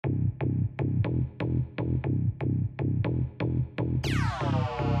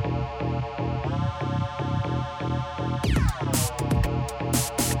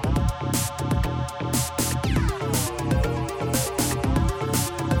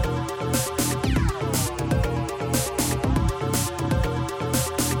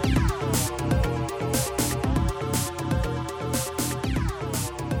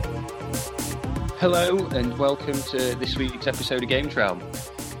Hello and welcome to this week's episode of Games Realm.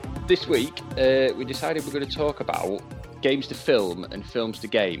 This week, we decided we're going to talk about games to film and films to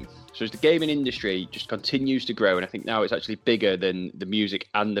game. So as the gaming industry just continues to grow, and I think now it's actually bigger than the music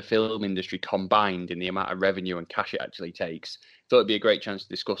and the film industry combined in the amount of revenue and cash it actually takes, I thought it'd be a great chance to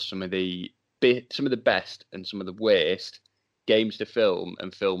discuss some of the best and some of the worst games to film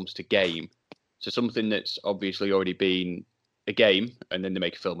and films to game. So something that's obviously already been a game and then they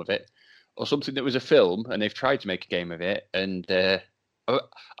make a film of it, or something that was a film and they've tried to make a game of it. And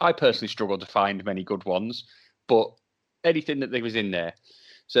I personally struggle to find many good ones, but anything that there was in there.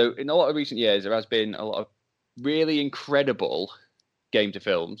 So in a lot of recent years, there has been a lot of really incredible game to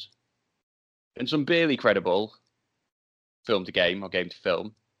films and some barely credible film to game or game to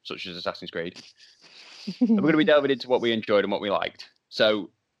film, such as Assassin's Creed. And we're going to be delving into what we enjoyed and what we liked. So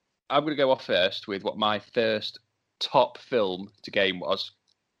I'm going to go off first with what my first top film to game was.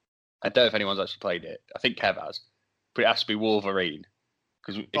 I don't know if anyone's actually played it. I think Kev has. But it has to be Wolverine.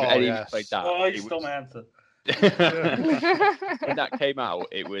 Because if anyone played that... Oh, you stole my answer. When that came out,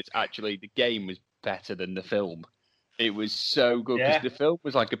 it was actually... The game was better than the film. It was so good. Because the film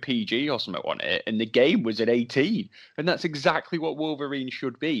was like a PG or something on it. And the game was an 18. And that's exactly what Wolverine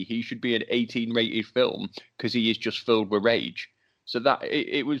should be. He should be an 18-rated film. Because he is just filled with rage. So that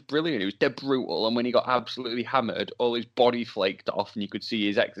it was brilliant. It was dead brutal, and when he got absolutely hammered, all his body flaked off, and you could see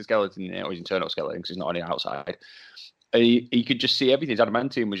his exoskeleton in it, or his internal skeleton, because he's not on the outside. And he could just see everything. His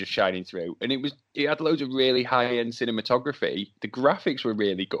adamantium was just shining through, and it had loads of really high-end cinematography. The graphics were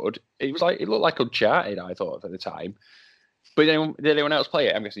really good. It looked like Uncharted, I thought, at the time. But did anyone else play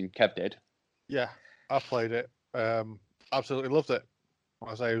it? I'm guessing Kev did. Yeah, I played it. Absolutely loved it.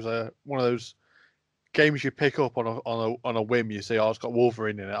 I say it was one of those games you pick up on a whim. You see, it's got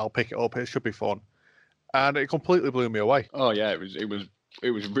Wolverine in it. I'll pick it up. It should be fun, and it completely blew me away. Oh yeah, it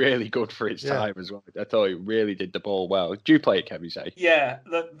was really good for its time as well. I thought it really did the ball well. Did you play it, Kev? You say? Yeah,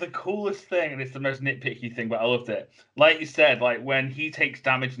 the coolest thing, and it's the most nitpicky thing, but I loved it. Like you said, like when he takes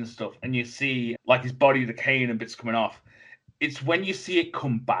damage and stuff, and you see like his body decaying and bits coming off. It's when you see it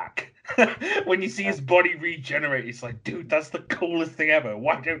come back. When you see his body regenerate, it's like, dude, that's the coolest thing ever.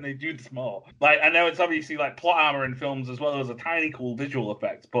 Why don't they do this more? Like, I know it's obviously like plot armor in films as well as a tiny cool visual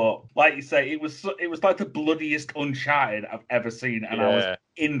effect, but like you say, it was like the bloodiest Uncharted I've ever seen, and I was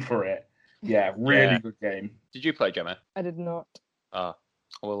in for it. Yeah, really good game. Did you play, Gemma? I did not. Ah,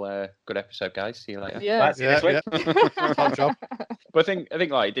 well, good episode, guys. See you later. Yeah. Top job. But I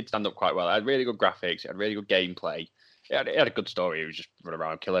think like it did stand up quite well. It had really good graphics. It had really good gameplay. It had a good story. It was just run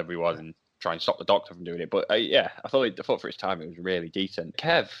around, kill everyone, and try and stop the Doctor from doing it. But I thought for its time it was really decent.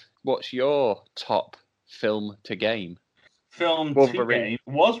 Kev, what's your top film to game? Film to game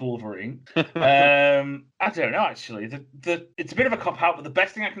was Wolverine. I don't know actually. It's a bit of a cop out, but the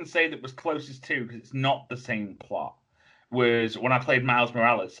best thing I can say that was closest to, because it's not the same plot, was when I played Miles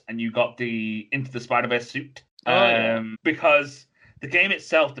Morales and you got the Into the Spider-Verse suit. Because the game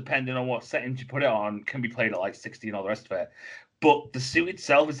itself, depending on what settings you put it on, can be played at like 60 and all the rest of it. But the suit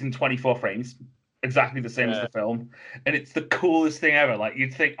itself is in 24 frames, exactly the same as the film. And it's the coolest thing ever. Like,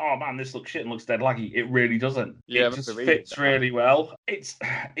 you'd think, oh man, this looks shit and looks dead laggy. It really doesn't. Yeah, it just fits really well. It's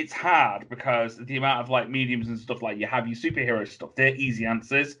hard because the amount of like mediums and stuff, like you have your superhero stuff, they're eeasy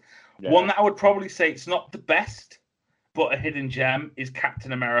answers. Yeah. One that I would probably say it's not the best, but a hidden gem is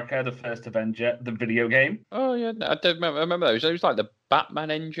Captain America, the First Avenger, the video game. Oh, yeah. I remember those. It was like the Batman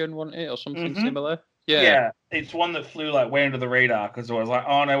engine, wasn't it? Or something similar. Yeah. It's one that flew like way under the radar because I was like,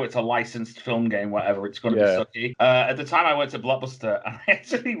 oh no, it's a licensed film game, whatever. It's going to be sucky. At the time, I went to Blockbuster and I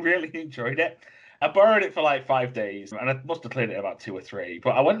actually really enjoyed it. I borrowed it for like 5 days and I must have played it about 2 or 3, but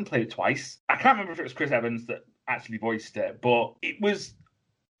I went and played it twice. I can't remember if it was Chris Evans that actually voiced it, but it was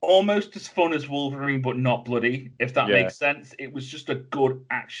almost as fun as Wolverine, but not bloody, if that makes sense. It was just a good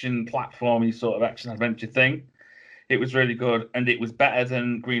action, platformy sort of action adventure thing. It was really good, and it was better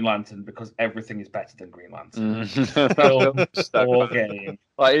than Green Lantern because everything is better than Green Lantern. Film or game.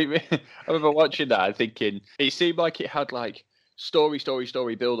 Like, I remember watching that and thinking it seemed like it had like story,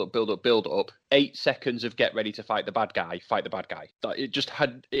 build up. 8 seconds of get ready to fight the bad guy. Like,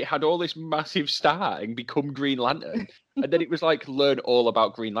 it had all this massive start and become Green Lantern, and then it was like learn all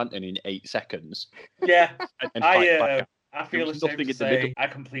about Green Lantern in 8 seconds. Yeah, I feel the same to say I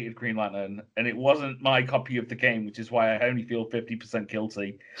completed Green Lantern, and it wasn't my copy of the game, which is why I only feel 50%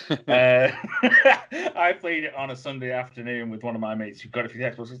 guilty. I played it on a Sunday afternoon with one of my mates who got it for the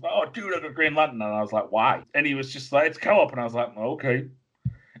Xbox. He was like, oh, dude, I got Green Lantern. And I was like, why? And he was just like, it's co-op. And I was like, okay.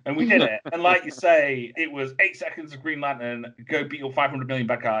 And we did it. And like you say, it was 8 seconds of Green Lantern, go beat all 500 million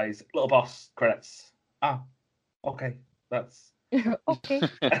bad guys, little boss credits. Ah, okay. That's Okay.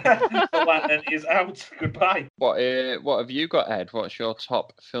 The Lantern is out. Goodbye. What have you got, Ed? What's your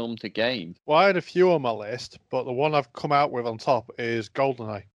top film to game? Well, I had a few on my list, but the one I've come out with on top is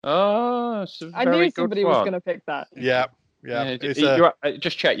GoldenEye. Oh, it's a I very knew good somebody was one. going to pick that. Yeah.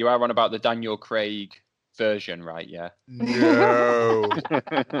 Just check, you are on about the Daniel Craig version, right? Yeah. No.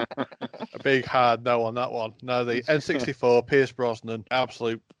 A big hard no on that one. No, the N64, Pierce Brosnan,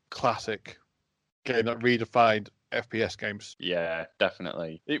 absolute classic game that redefined FPS games. Yeah,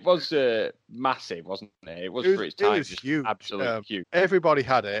 definitely. It was massive, wasn't it? It was for its time. It was huge. Absolutely huge. Everybody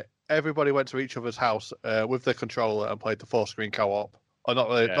had it. Everybody went to each other's house with their controller and played the 4-screen co-op. Or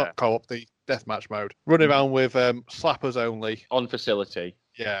not co-op, the deathmatch mode. Running around with slappers only. On facility.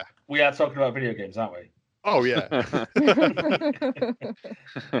 Yeah. We are talking about video games, aren't we? Oh, yeah.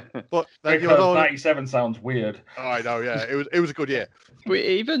 But then Because 97 sounds weird. Oh, I know, yeah. It was a good year. But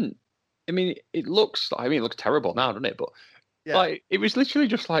even, I mean, it looks terrible now, doesn't it? But Yeah. like, it was literally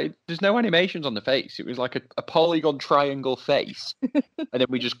just like, there's no animations on the face. It was like a polygon triangle face. And then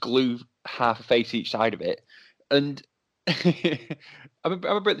we just glue half a face each side of it. And I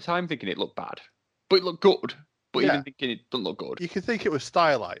remember at the time thinking it looked bad. But it looked good. But even thinking it doesn't look good. You could think it was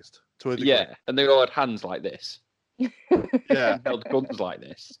stylized to a degree. Yeah, and they all had hands like this. Yeah. Held guns like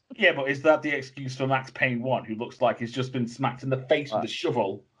this. Yeah, but is that the excuse for Max Payne 1, who looks like he's just been smacked in the face with a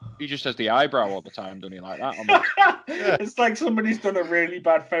shovel? He just has the eyebrow all the time, doesn't he? Like that. It's like somebody's done a really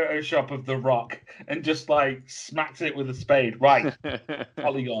bad Photoshop of The Rock and just like smacked it with a spade. Right,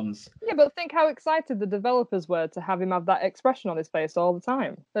 polygons. Yeah, but think how excited the developers were to have him have that expression on his face all the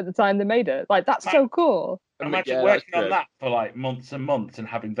time at the time they made it. Like, that's so cool. Imagine working on that for like months and months and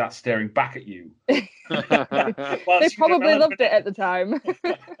having that staring back at you. They probably loved it at the time.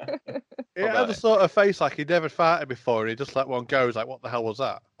 It had a sort of face like he'd never farted before, and he just let one go. He's like, "What the hell was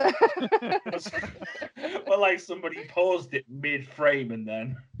that?" Well, like somebody paused it mid-frame and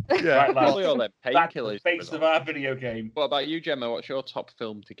then. Yeah, right, probably all them that's the painkillers. face of our video game. What about you, Gemma? What's your top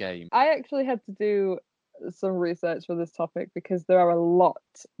film to game? I actually had to do some research for this topic because there are a lot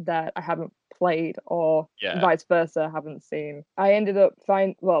that I haven't played or vice versa haven't seen. I ended up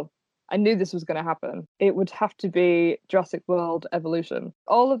I knew this was going to happen. It would have to be Jurassic World Evolution.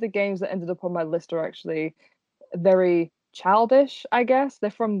 All of the games that ended up on my list are actually very childish, I guess.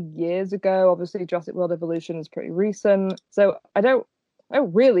 They're from years ago. Obviously, Jurassic World Evolution is pretty recent. So I don't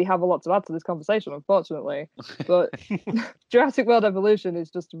really have a lot to add to this conversation, unfortunately. But Jurassic World Evolution is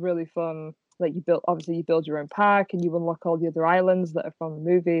just really fun. Like, you build your own park and you unlock all the other islands that are from the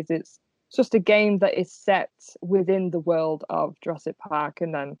movies. It's just a game that is set within the world of Jurassic Park,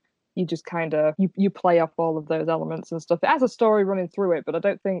 and then you just kind of you play off all of those elements and stuff. It has a story running through it, but I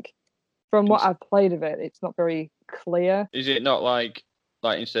don't think, from what I've played of it, it's not very clear. Is it not like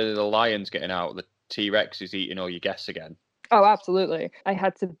instead of the lions getting out, the T-Rex is eating all your guests again? Oh, absolutely. I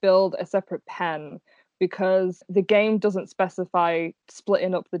had to build a separate pen because the game doesn't specify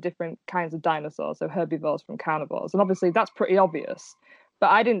splitting up the different kinds of dinosaurs, so herbivores from carnivores. And obviously that's pretty obvious. But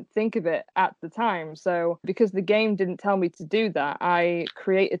I didn't think of it at the time. So because the game didn't tell me to do that, I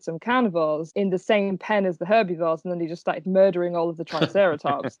created some carnivores in the same pen as the herbivores, and then he just started murdering all of the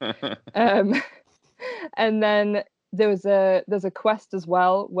triceratops. And then there's a quest as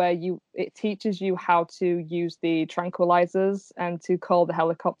well where it teaches you how to use the tranquilizers and to call the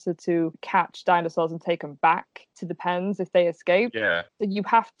helicopter to catch dinosaurs and take them back to the pens if they escape. Yeah. So you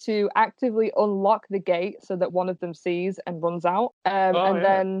have to actively unlock the gate so that one of them sees and runs out.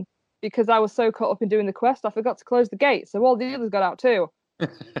 Then because I was so caught up in doing the quest, I forgot to close the gate, so all the others got out too.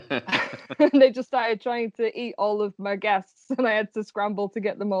 And they just started trying to eat all of my guests, and I had to scramble to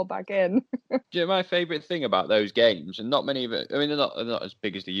get them all back in. Do you know my favourite thing about those games, and not many of it, I mean, they're not as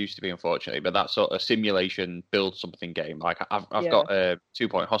big as they used to be, unfortunately, but that sort of simulation build something game. Like, I've got a 2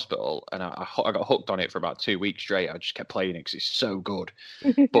 Point Hospital, and I got hooked on it for about 2 weeks straight. I just kept playing it because it's so good.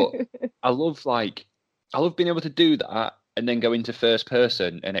 But I love being able to do that and then go into first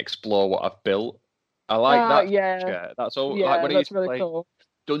person and explore what I've built. I like that. Yeah, that's all. Yeah, like when that's I really used to play cool.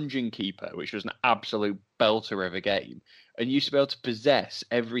 Dungeon Keeper, which was an absolute belter of a game, and you used to be able to possess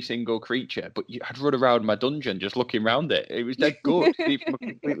every single creature, but I'd run around my dungeon just looking around it. It was dead good from a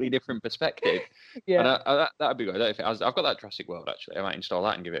completely different perspective. Yeah, and that'd be good. I've got that Jurassic World, actually. I might install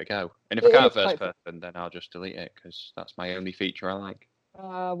that and give it a go. And if I can't first person, then I'll just delete it because that's my only feature I like.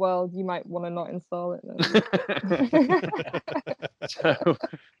 Well, you might want to not install it then. So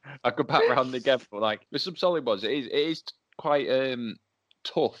I could pat round again, but like with some solid ones, it is quite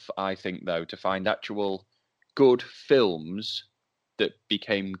tough, I think, though, to find actual good films that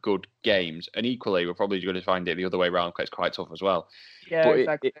became good games. And equally, we're probably going to find it the other way around because it's quite tough as well. Yeah, but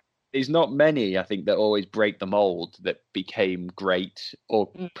exactly. there's not many, I think, that always break the mold that became great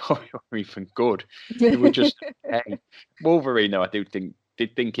or even good. They were just okay. Wolverine, though, I did think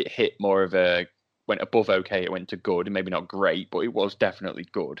it hit more of a went above okay, it went to good, and maybe not great, but it was definitely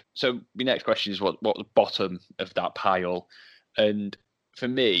good. So the next question is what the bottom of that pile? And for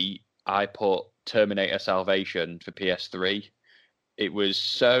me, I put Terminator Salvation for PS3. It was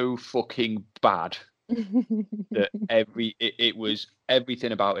so fucking bad that it was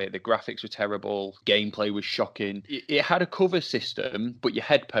everything about it. The graphics were terrible, gameplay was shocking. It had a cover system, but your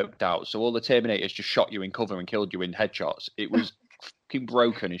head poked out, so all the Terminators just shot you in cover and killed you in headshots. It was fucking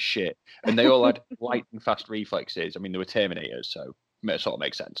broken as shit, and they all had lightning fast reflexes. I mean, they were Terminators, so it sort of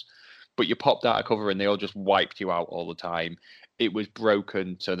makes sense. But you popped out of cover and they all just wiped you out all the time. It was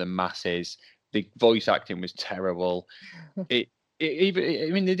broken to the masses. The voice acting was terrible. It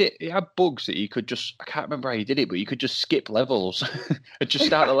had bugs that you could just, I can't remember how you did it, but you could just skip levels and just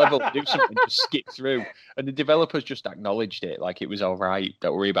start the level, do something, just skip through. And the developers just acknowledged it, like it was all right,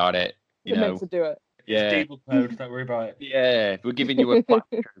 don't worry about it. You know, meant to do it. Yeah. Stable code, don't worry about it. Yeah, we're giving you a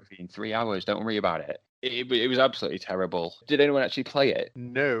platinum trophy in 3 hours, don't worry about it. It was absolutely terrible. Did anyone actually play it?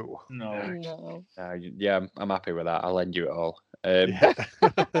 No. Yeah, I'm happy with that. I'll lend you it all.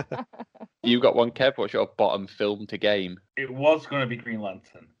 You got one, Kev? What's your bottom film to game? It was going to be Green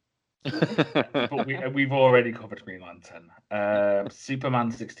Lantern. But we've already covered Green Lantern.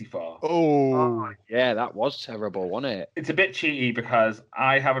 Superman 64. Oh, yeah, that was terrible, wasn't it? It's a bit cheaty because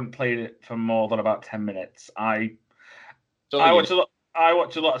I haven't played it for more than about 10 minutes. I watch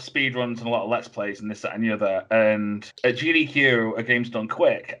a lot of speed runs and a lot of Let's Plays and this, that, and the other. And at GDQ, a Games Done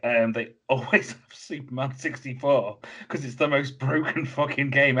Quick, they always have Superman 64 because it's the most broken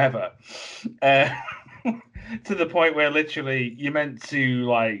fucking game ever. To the point where literally you're meant to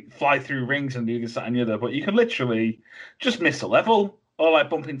like fly through rings and do this, that, and the other, but you can literally just miss a level or like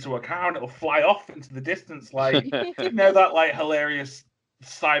bump into a car and it'll fly off into the distance. Like, you know, that like hilarious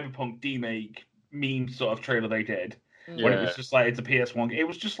Cyberpunk demake meme sort of trailer they did. Yeah. When it was just like it's a PS1, it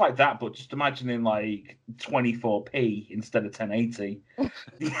was just like that, but just imagining like 24p instead of 1080.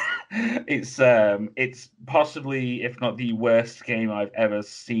 It's possibly, if not the worst game I've ever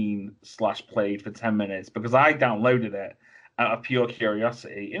seen / played for 10 minutes because I downloaded it out of pure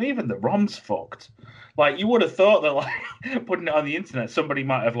curiosity, and even the ROM's fucked. Like, you would have thought that, like, putting it on the internet, somebody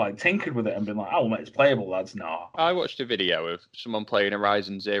might have, like, tinkered with it and been like, oh, mate, it's playable, lads. No. I watched a video of someone playing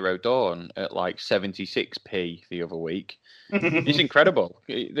Horizon Zero Dawn at, like, 76p the other week. It's incredible.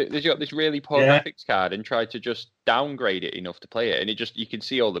 They've got this really poor graphics card and tried to just downgrade it enough to play it, and you can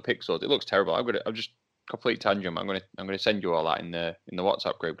see all the pixels. It looks terrible. I'm just complete tangent. I'm gonna send you all that in the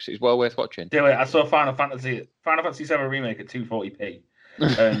WhatsApp group because it's well worth watching. Do it. I saw Final Fantasy VII Remake at 240p,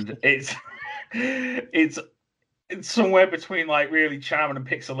 and it's somewhere between like really charming and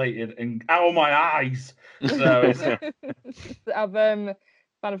pixelated, and ow my eyes. So it's... have Final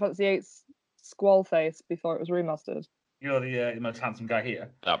Fantasy VIII's Squall face before it was remastered. You're the most handsome guy here.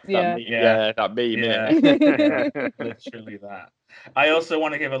 That meme, yeah. Literally that. I also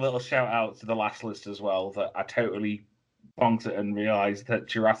want to give a little shout out to the last list as well, that I totally bonked it and realised that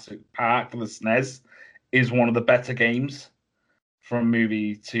Jurassic Park for the SNES is one of the better games from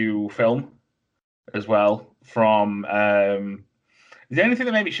movie to film as well. From the only thing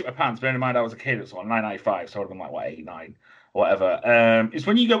that made me shit my pants, bearing in mind I was a kid, it was like 995, so I would have been like, what, 8, 9, whatever, is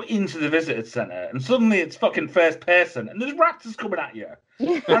when you go into the visitor centre and suddenly it's fucking first person and there's raptors coming at you.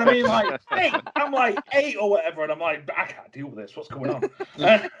 And I mean, like, hey, I'm like 8 or whatever, and I'm like, I can't deal with this. What's going on?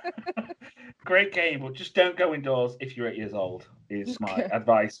 Great game, but just don't go indoors if you're 8 years old, is my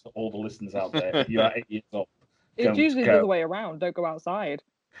advice for all the listeners out there. If you're 8 years old, it's usually the other way around. Don't go outside.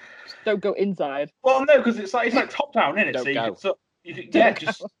 Don't go inside. Well, no, because it's like top down, isn't it? So you can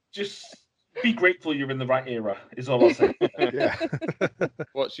just be grateful you're in the right era, is all I'll say. Yeah.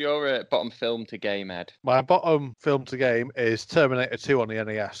 What's your bottom film to game, Ed? My bottom film to game is Terminator 2 on the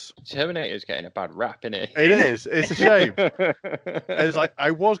NES. Terminator's getting a bad rap, isn't it? It is. It's a shame. It's like, I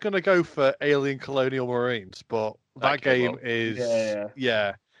was going to go for Alien Colonial Marines, but that game is...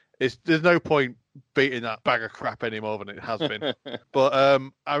 Yeah. There's no point beating that bag of crap any more than it has been. But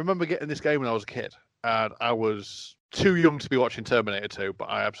I remember getting this game when I was a kid, and I was too young to be watching Terminator 2, but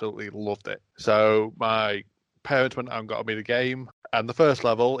I absolutely loved it. So my parents went out and got me the game, and the first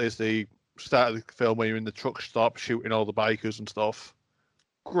level is the start of the film where you're in the truck stop shooting all the bikers and stuff.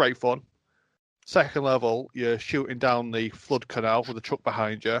 Great fun. Second level, you're shooting down the flood canal with the truck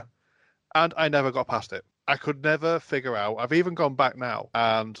behind you, and I never got past it. I could never figure out. I've even gone back now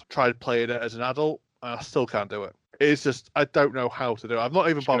and tried playing it as an adult, and I still can't do it. It's just, I don't know how to do it. I've not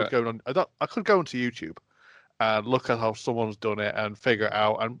even bothered going on. I could go onto YouTube and look at how someone's done it and figure it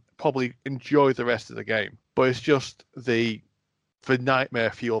out and probably enjoy the rest of the game. But it's just the nightmare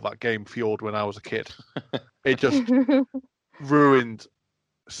fuel that game fueled when I was a kid. It just ruined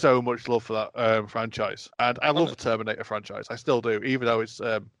so much love for that franchise. And I love the Terminator franchise. I still do, even though it's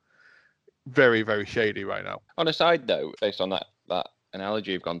very, very shady right now. On a side note, based on that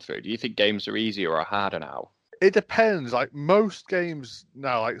analogy you've gone through, do you think games are easier or harder now? It depends. Like most games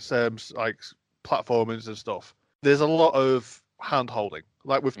now, like platformers and stuff, there's a lot of hand holding.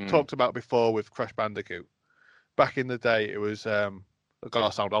 Like we've talked about before with Crash Bandicoot. Back in the day, it was God, I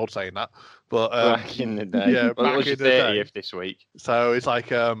sound old saying that, but back in the day, yeah, well, it was your 30th this week. So it's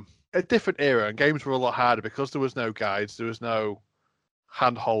like a different era, and games were a lot harder because there was no guides, there was no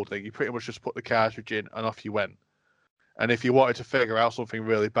hand holding. You pretty much just put the cartridge in and off you went. And if you wanted to figure out something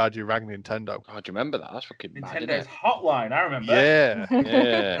really bad, you rang Nintendo. Oh, do you remember that? That's fucking Nintendo's mad, isn't it? hotline, I remember. Yeah.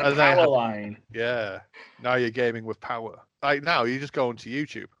 Yeah. The power line. Yeah. Now you're gaming with power. Like now, you just go onto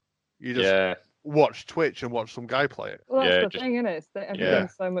YouTube. You just watch Twitch and watch some guy play it. Well, that's the thing, isn't it? It's that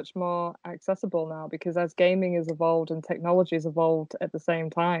everything's so much more accessible now because as gaming has evolved and technology has evolved at the same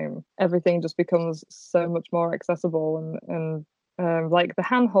time, everything just becomes so much more accessible and like the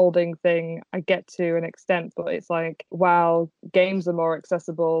hand-holding thing, I get to an extent, but it's like while games are more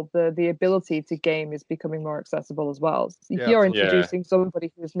accessible, the ability to game is becoming more accessible as well. If you're introducing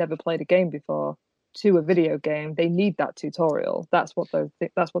somebody who's never played a game before to a video game, they need that tutorial. That's what they're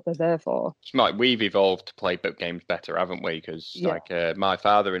there for. It's like we've evolved to play games better, haven't we? Because like my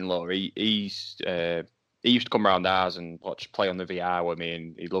father-in-law, he used to come around ours and play on the VR with me,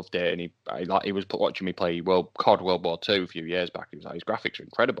 and he loved it. And he was watching me play COD World War II a few years back. He was like, his graphics are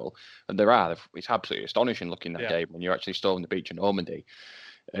incredible, and it's absolutely astonishing looking that game when you're actually storming the beach in Normandy.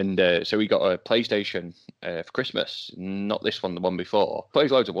 And so we got a PlayStation for Christmas, not this one, the one before.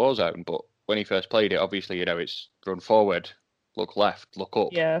 Plays loads of Warzone, but when he first played it, obviously it's run forward, look left, look up,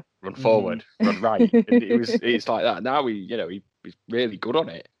 run forward, run right. It's like that now. He's really good on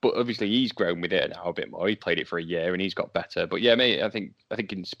it, but obviously he's grown with it now a bit more. He played it for a year and he's got better. But yeah, mate, I think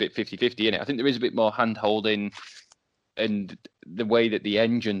it's a bit 50-50 in it. I think there is a bit more hand holding, and the way that the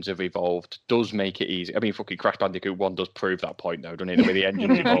engines have evolved does make it easy. I mean, fucking Crash Bandicoot 1 does prove that point, though, doesn't it? The way the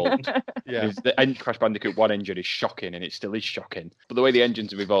engine's evolved. The Crash Bandicoot 1 engine is shocking, and it still is shocking. But the way the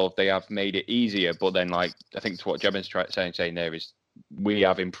engines have evolved, they have made it easier. But then, like, I think to what Gemma's saying there is, we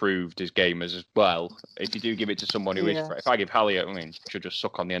have improved as gamers as well. If you do give it to someone who is, if I give Hallie, she'll just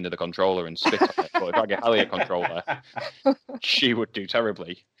suck on the end of the controller and spit on it. But if I give Hallie a controller, she would do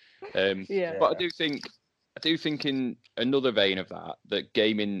terribly. But I do think in another vein of that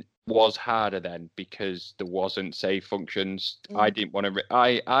gaming was harder then because there wasn't save functions. I didn't want to.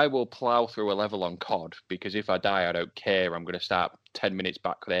 I will plow through a level on COD because if I die, I don't care. I'm going to start 10 minutes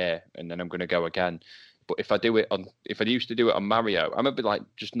back there and then I'm going to go again. But if I used to do it on Mario, I'm a bit like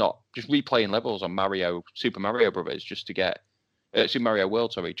just replaying levels on Super Mario Brothers just to get Super Mario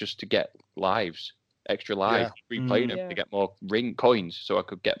World, just to get lives, extra lives, replaying them to get more ring coins so I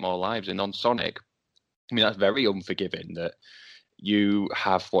could get more lives. And on Sonic, I mean, that's very unforgiving that you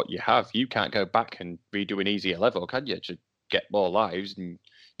have what you have. You can't go back and redo an easier level, can you, to get more lives? And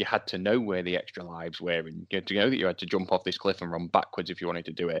you had to know where the extra lives were, and you had to know that you had to jump off this cliff and run backwards if you wanted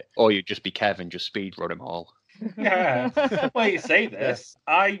to do it, or you'd just be Kevin, just speed run them all. Yeah. Well, you say this.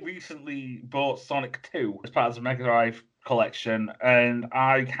 I recently bought Sonic 2 as part of the Mega Drive collection, and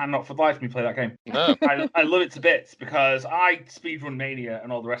I cannot for the life of me play that game. No. I love it to bits because I speedrun Mania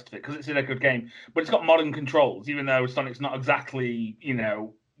and all the rest of it because it's in a good game, but it's got modern controls, even though Sonic's not exactly,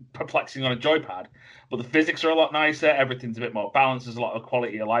 perplexing on a joypad, but the physics are a lot nicer, everything's a bit more balanced, there's a lot of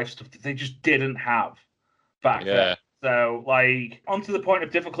quality of life stuff that they just didn't have back then. So, like, onto the point of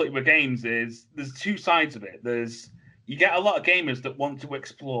difficulty with games is there's two sides of it. You get a lot of gamers that want to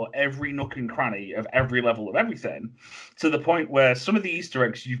explore every nook and cranny of every level of everything, to the point where some of the Easter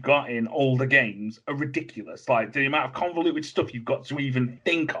eggs you've got in older games are ridiculous. Like, the amount of convoluted stuff you've got to even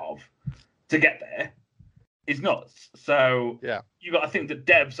think of to get there is nuts. So you got to think that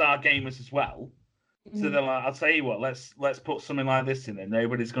devs are gamers as well. So they're like, I'll tell you what, let's put something like this in there.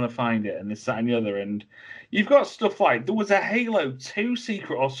 Nobody's going to find it, and this, that, and the other. And you've got stuff like, there was a Halo 2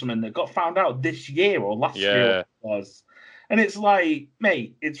 secret or something that got found out this year or last year it was. And it's like,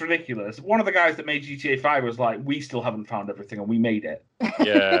 mate, it's ridiculous. One of the guys that made GTA 5 was like, we still haven't found everything, and we made it.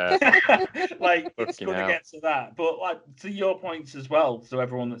 Yeah. Like, it's going to get to that. But, like, to your points as well, to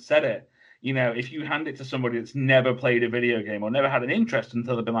everyone that said it, if you hand it to somebody that's never played a video game or never had an interest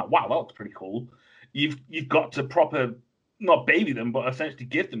until they've been like, wow, that looks pretty cool, you've got to not baby them, but essentially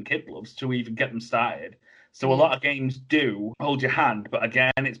give them kid gloves to even get them started. So a lot of games do hold your hand, but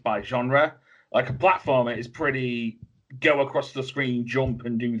again, it's by genre. Like a platformer is pretty go across the screen, jump,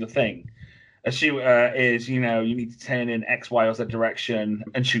 and do the thing. A shooter is, you need to turn in X, Y, or Z direction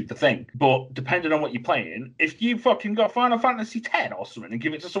and shoot the thing. But depending on what you're playing, if you fucking got Final Fantasy X or something and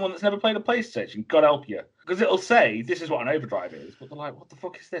give it to someone that's never played a PlayStation, God help you. Because it'll say, this is what an overdrive is. But they're like, what the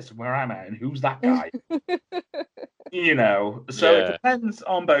fuck is this? And where am I? And who's that guy? So it depends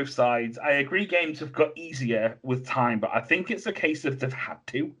on both sides. I agree games have got easier with time, but I think it's a case of they've had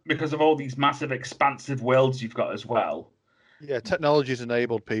to because of all these massive, expansive worlds you've got as well. Yeah, technology's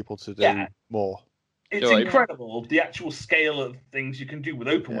enabled people to do more. It's incredible, the actual scale of things you can do with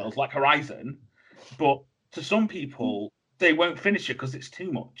open worlds like Horizon, but to some people, they won't finish it because it's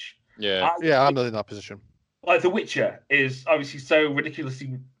too much. I'm not in that position. Like The Witcher is obviously so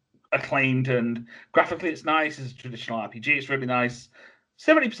ridiculously acclaimed, and graphically it's nice. As a traditional RPG, it's really nice.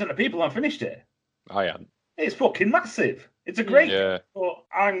 70% of people have finished it. I am. It's fucking massive. It's a great game, but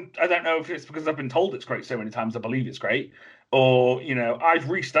I don't know if it's because I've been told it's great so many times I believe it's great, or I've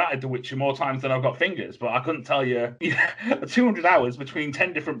restarted The Witcher more times than I've got fingers, but I couldn't tell you 200 hours between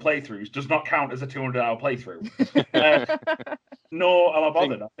 10 different playthroughs does not count as a 200-hour playthrough. Nor am I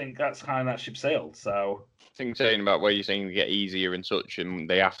bothered. I think that's kind of that ship sailed. So I think saying about where you're saying they get easier and such, and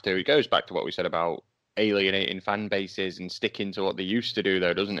they have to, it goes back to what we said about alienating fan bases and sticking to what they used to do,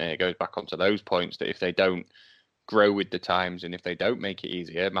 though, doesn't it? It goes back onto those points that if they don't grow with the times and if they don't make it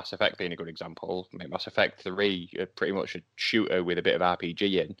easier, Mass Effect being a good example, make Mass Effect 3 pretty much a shooter with a bit of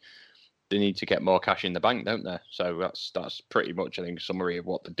RPG in, they need to get more cash in the bank, don't they? So that's pretty much, I think, a summary of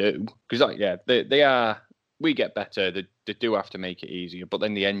what they do. Because, they are, we get better, they do have to make it easier, but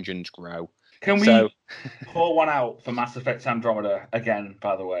then the engines grow. Can we pour one out for Mass Effect Andromeda again,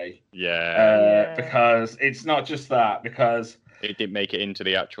 by the way? Yeah. Because it's not just that, because it didn't make it into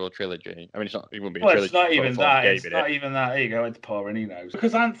the actual trilogy. I mean, it's not. It wouldn't be. Well, it's not even that. It's not even that. There you go. It's pouring. He knows.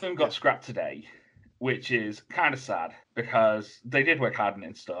 Because Anthem got scrapped today, which is kind of sad because they did work hard on it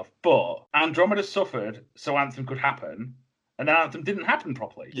and stuff. But Andromeda suffered, so Anthem could happen, and then Anthem didn't happen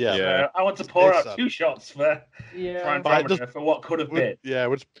properly. Yeah. I want to pour out 2 shots for Andromeda for what could have been. Yeah,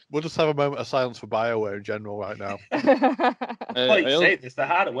 we'll just have a moment of silence for BioWare in general right now. Well, you say this, they're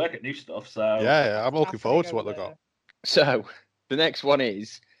hard at work at new stuff, so yeah, I'm looking forward to what they got. So the next one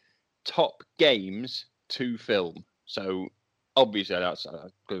is top games to film. So obviously, I'm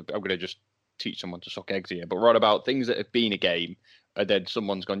going to just teach someone to suck eggs here, but what about things that have been a game and then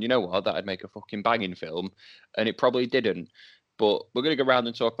someone's gone, you know what, that'd make a fucking banging film, and it probably didn't. But we're going to go around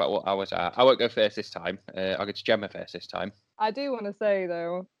and talk about what ours are. I won't go first this time. I'll go to Gemma first this time. I do want to say,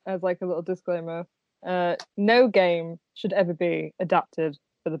 though, as like a little disclaimer, no game should ever be adapted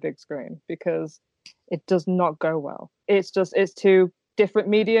for the big screen because it does not go well. It's 2 different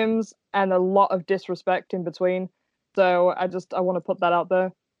mediums and a lot of disrespect in between. So I want to put that out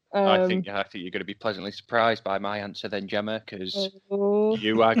there. I think you're going to be pleasantly surprised by my answer then, Gemma, because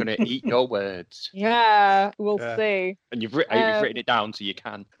you are going to eat your words. Yeah, we'll see. And you've written it down so you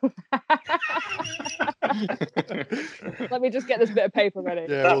can. Let me just get this bit of paper ready.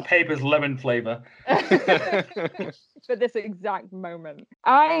 Yeah, that paper's lemon flavour. For this exact moment.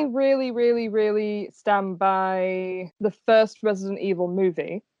 I really, really, really stand by the first Resident Evil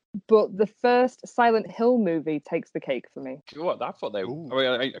movie. But the first Silent Hill movie takes the cake for me. You know what? I thought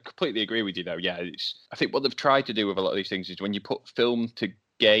I completely agree with you, though. Yeah, I think what they've tried to do with a lot of these things is when you put film to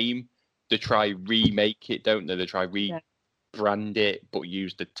game, they try remake it, don't they? They try rebrand it, but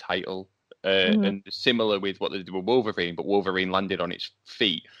use the title. And similar with what they did with Wolverine, but Wolverine landed on its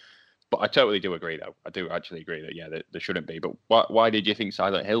feet. But I totally do agree, though. I do actually agree that, there shouldn't be. But why did you think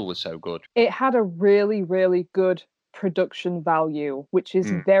Silent Hill was so good? It had a really, really good production value, which is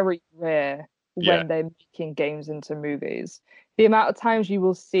very rare when they're making games into movies. The amount of times you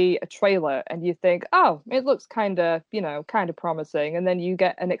will see a trailer and you think, oh, it looks kind of promising, and then you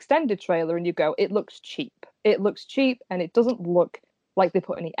get an extended trailer and you go, it looks cheap and it doesn't look like they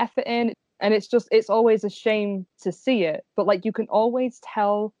put any effort in, and it's always a shame to see it, but like you can always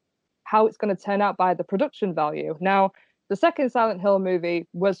tell how it's going to turn out by the production value. Now, the second Silent Hill movie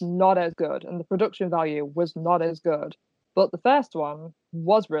was not as good, and the production value was not as good. But the first one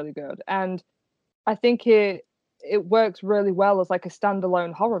was really good, and I think it works really well as like a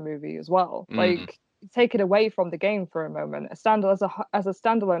standalone horror movie as well. Like, take it away from the game for a moment. As a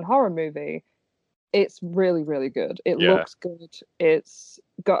standalone horror movie, it's really, really good. It looks good. It's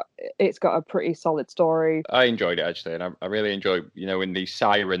got a pretty solid story. I enjoyed it, actually, and I really enjoyed, when these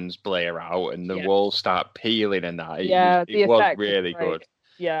sirens blare out and the walls start peeling and that. It was really good.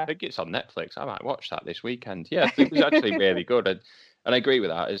 Yeah, I think it's on Netflix. I might watch that this weekend. Yeah, it was actually really good, and I agree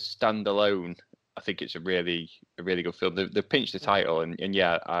with that. As standalone, I think it's a really good film. They pinched the title, and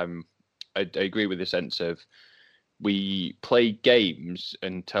I agree with the sense of we play games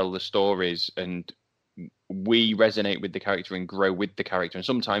and tell the stories and we resonate with the character and grow with the character. And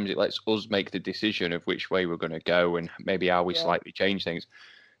sometimes it lets us make the decision of which way we're going to go and maybe how we slightly change things.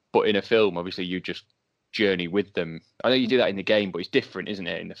 But in a film, obviously, you just journey with them. I know you do that in the game, but it's different, isn't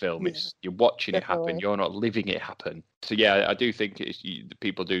it? In the film, it's you're watching it happen. You're not living it happen. So yeah, I do think the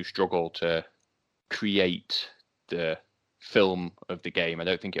people do struggle to create the film of the game. I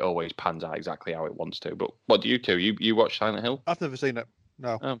don't think it always pans out exactly how it wants to. But what do you two? You watch Silent Hill? I've never seen it.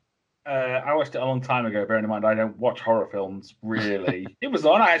 No. Oh. I watched it a long time ago. Bearing in mind, I don't watch horror films really. It was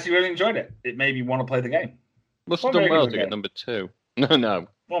on. I actually really enjoyed it. It made me want to play the game. Must have done well to get number 2. No.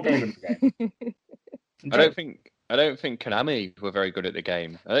 Not very good at the game. I don't think Konami were very good at the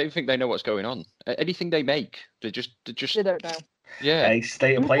game. I don't think they know what's going on. Anything they make, they just they don't know. Yeah. A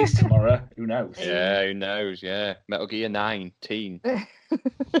state of place tomorrow. Who knows? Yeah, who knows? Yeah. Metal Gear 9, teen.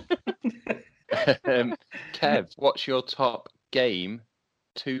 Kev, what's your top game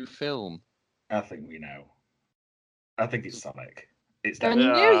to film? I think we know. I think it's Sonic. I knew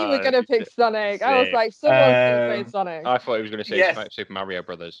you were going to pick Sonic. I was like, someone's going to say Sonic. I thought he was going to say Super Mario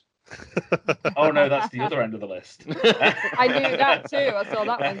Brothers. Oh no, that's the other end of the list. I knew that too. I saw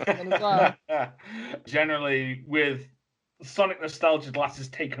that one coming as well. Generally, with Sonic nostalgia glasses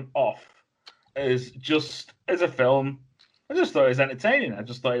taken off, as a film, I just thought it was entertaining. I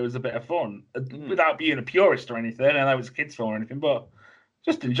just thought it was a bit of fun, without being a purist or anything. I know it was a kids' film or anything, but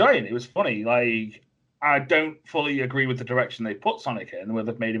just enjoying it. It was funny. Like, I don't fully agree with the direction they put Sonic in, where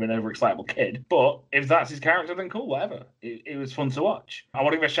they've made him an overexcitable kid. But if that's his character, then cool, whatever. It was fun to watch. I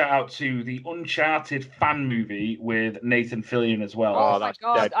want to give a shout out to the Uncharted fan movie with Nathan Fillion as well. Oh my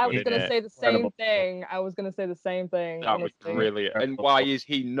god, I was going to say the same thing. That was brilliant. And why is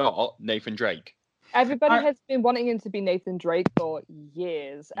he not Nathan Drake? Everybody has been wanting him to be Nathan Drake for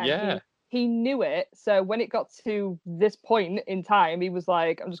years. And he knew it. So when it got to this point in time, he was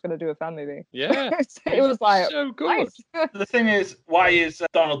like, I'm just going to do a fan movie. Yeah. It was like, so good. Nice. The thing is, why is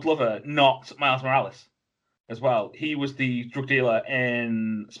Donald Glover not Miles Morales as well? He was the drug dealer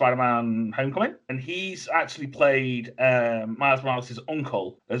in Spider-Man Homecoming, and he's actually played Miles Morales'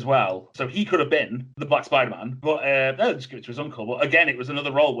 uncle as well. So he could have been the Black Spider-Man, but no, just give it to his uncle. But again, it was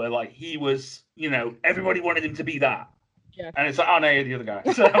another role where like he was, everybody wanted him to be that. Yeah. And it's like, oh no, you're the other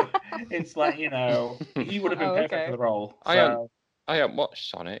guy. So it's like, he would have been perfect for the role. So. I haven't watched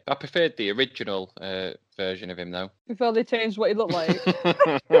Sonic. I preferred the original version of him, though. Before they changed what he looked like.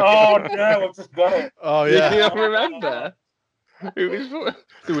 Oh no, I've just got it. Oh yeah. Do you remember?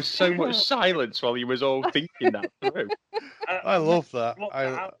 There was so much silence while he was all thinking that through. I love that.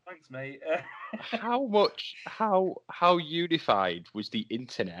 Thanks, mate. How unified was the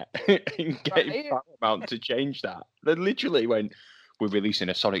internet in getting Paramount to change that? They literally went, "We're releasing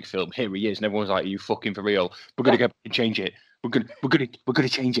a Sonic film. Here he is," and everyone's like, "Are you fucking for real? We're gonna go and change it. We're gonna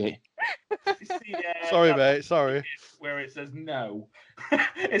change it." See, sorry, mate. Sorry. Where it says no,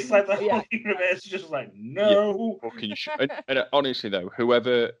 it's like the whole universe is just like no. Yeah, fucking and honestly, though,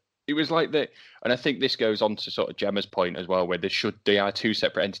 whoever. It was like that, and I think this goes on to sort of Gemma's point as well, where they are two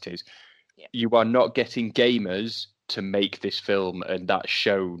separate entities. Yeah. You are not getting gamers to make this film, and that's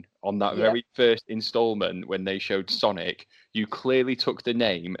shown on that very first installment when they showed Sonic. You clearly took the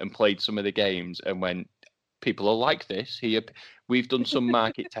name and played some of the games and went, people are like this. Here, we've done some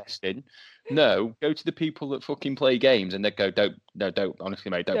market testing. No, go to the people that fucking play games and they go, don't,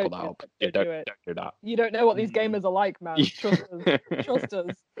 honestly, mate, don't put that up. Yeah, don't do that. You don't know what these gamers are like, man. Trust us. Trust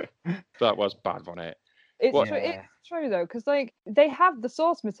us. That was bad, wasn't it? It's true though, because like they have the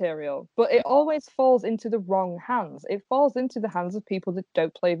source material, but it always falls into the wrong hands. It falls into the hands of people that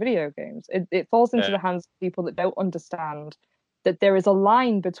don't play video games. It falls into the hands of people that don't understand that there is a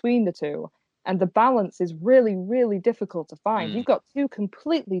line between the two. And the balance is really, really difficult to find. You've got two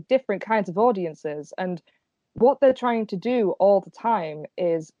completely different kinds of audiences. And what they're trying to do all the time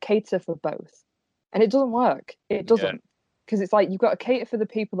is cater for both. And it doesn't work. It doesn't. Because it's like you've got to cater for the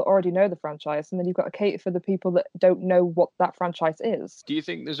people that already know the franchise. And then you've got to cater for the people that don't know what that franchise is. Do you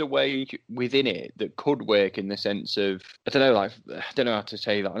think there's a way within it that could work in the sense of, I don't know how to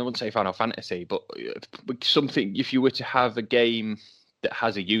say that. I don't want to say Final Fantasy, but something, if you were to have a game that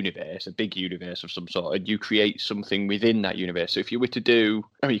has a universe, a big universe of some sort, and you create something within that universe. So if you were to do,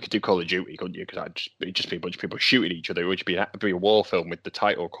 you could do Call of Duty, couldn't you? Because it'd just be a bunch of people shooting each other. It would just be a war film with the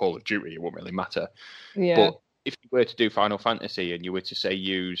title Call of Duty. It wouldn't really matter. Yeah. But if you were to do Final Fantasy and you were to say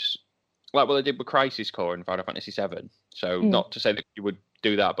use, like what they did with Crisis Core in Final Fantasy VII. So not to say that you would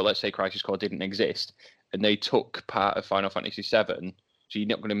do that, but let's say Crisis Core didn't exist and they took part of Final Fantasy VII. So you're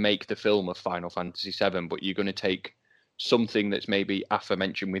not going to make the film of Final Fantasy VII, but you're going to take something that's maybe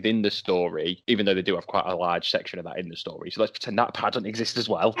aforementioned within the story, even though they do have quite a large section of that in the story. So let's pretend that part doesn't exist as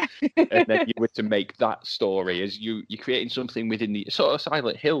well. And then you were to make that story as you're creating something within the sort of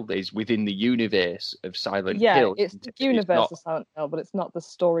Silent Hill is within the universe of Silent Hill. Yeah, it's the universe of Silent Hill, but it's not the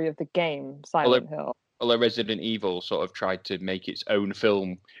story of the game Silent Hill. Although Resident Evil sort of tried to make its own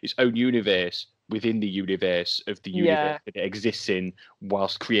film, its own universe within the universe of the universe that it exists in,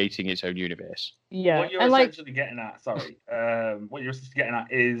 whilst creating its own universe. Yeah, what you're essentially getting at, what you're getting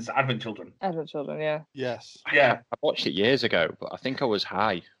at is Advent Children. Advent Children, yeah. Yes. Yeah. I watched it years ago, but I think I was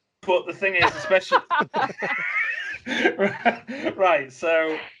high. But the thing is, especially... right,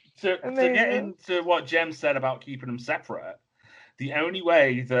 so to get into what Jem said about keeping them separate, the only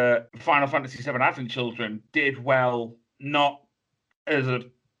way that Final Fantasy VII Advent Children did well, not as a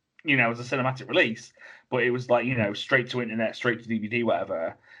cinematic release, but it was like, straight to internet, straight to DVD,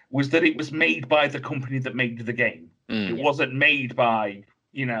 whatever, was that it was made by the company that made the game. It wasn't made by,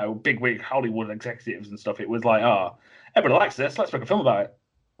 bigwig Hollywood executives and stuff. It was like, everybody likes this, let's make a film about it.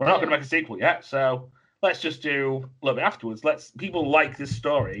 We're not going to make a sequel yet, so let's just do a little bit afterwards. People like this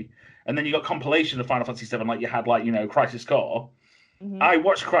story, and then you got compilation of Final Fantasy VII, like you had, Crisis Core. Mm-hmm. I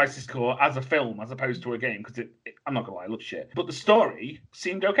watched Crisis Core as a film as opposed to a game because I'm not gonna lie, it looked shit. But the story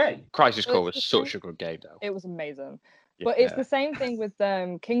seemed okay. Crisis Core was such a good game, though. It was amazing. Yeah. But it's the same thing with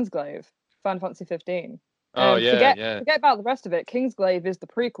Kingsglaive, Final Fantasy 15. Forget about the rest of it. Kingsglaive is the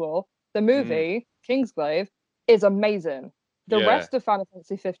prequel. The movie Kingsglaive is amazing. The rest of Final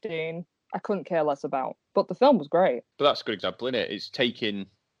Fantasy 15, I couldn't care less about. But the film was great. But that's a good example, isn't it? It's taking.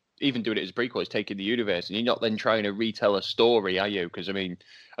 Even doing it as a prequel, it's taking the universe, and you're not then trying to retell a story, are you? Because I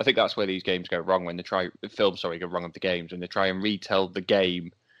think that's where these games go wrong when they try go wrong with the games, when they try and retell the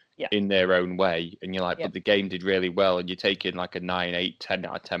game in their own way, and you're like, but the game did really well, and you're taking like a 9, 8, 10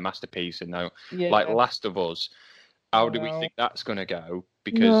 out of 10 masterpiece, and now like Last of Us, how do we think that's going to go?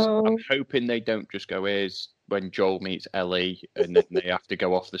 Because I'm hoping they don't just go, here's when Joel meets Ellie, and then they have to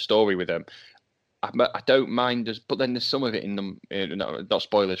go off the story with them. I don't mind, but then there's some of it in them, not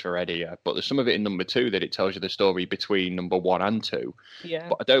spoilers for Eddie, but there's some of it in number 2 that it tells you the story between number 1 and 2. Yeah.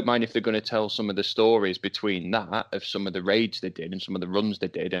 But I don't mind if they're going to tell some of the stories between that, of some of the raids they did and some of the runs they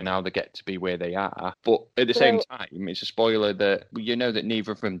did and how they get to be where they are. But at the same time, it's a spoiler that that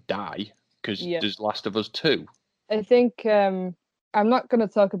neither of them die because there's Last of Us 2. I think I'm not going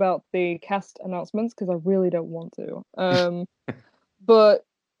to talk about the cast announcements because I really don't want to. But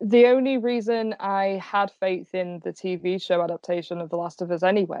the only reason I had faith in the TV show adaptation of The Last of Us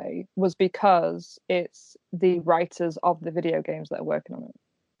anyway was because it's the writers of the video games that are working on it.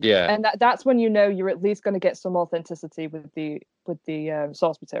 Yeah. And that's when you're at least going to get some authenticity with the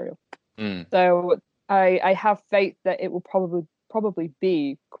source material. So I have faith that it will probably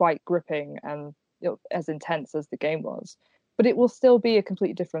be quite gripping and as intense as the game was. But it will still be a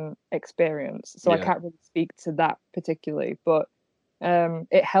completely different experience. So I can't really speak to that particularly, but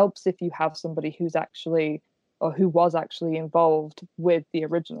it helps if you have somebody who was actually involved with the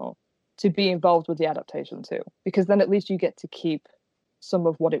original to be involved with the adaptation too, because then at least you get to keep some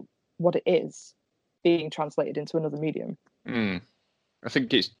of what it is being translated into another medium. I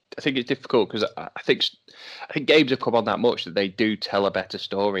think it's difficult because I think games have come on that much that they do tell a better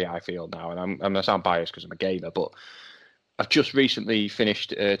story. I feel now, and I'm going to sound biased because I'm a gamer, but I've just recently finished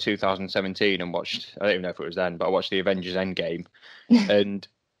 2017 and watched, I don't even know if it was then, but I watched the Avengers Endgame and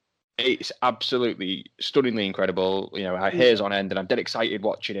it's absolutely stunningly incredible. Our hair's on end and I'm dead excited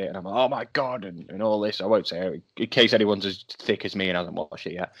watching it and I'm like, oh my God, and all this. I won't say it in case anyone's as thick as me and hasn't watched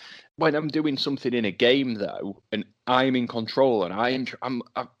it yet. When I'm doing something in a game though, and I'm in control and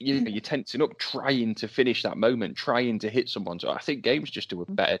you're tensing up, trying to finish that moment, trying to hit someone. So I think games just do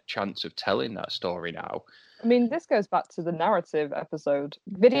a better chance of telling that story now. I mean, this goes back to the narrative episode.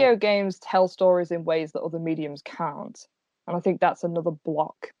 Video games tell stories in ways that other mediums can't. And I think that's another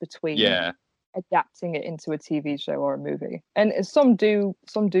block between adapting it into a TV show or a movie. And some do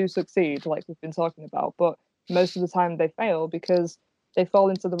succeed, like we've been talking about, but most of the time they fail because they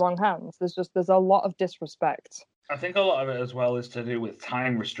fall into the wrong hands. There's a lot of disrespect. I think a lot of it as well is to do with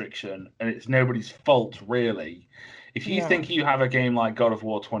time restriction, and it's nobody's fault, really. If you think you have a game like God of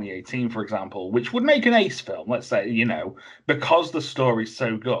War 2018, for example, which would make an ace film, let's say, because the story's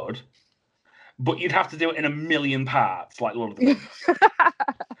so good, but you'd have to do it in a million parts, like Lord of the Rings.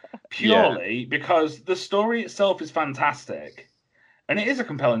 Purely because the story itself is fantastic, and it is a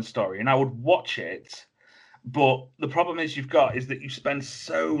compelling story, and I would watch it, but the problem is that you spend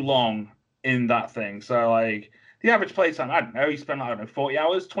so long in that thing. So, like, the average playtime, I don't know, you spend, 40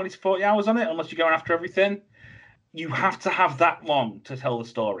 hours, 20 to 40 hours on it, unless you're going after everything. you have to have that long to tell the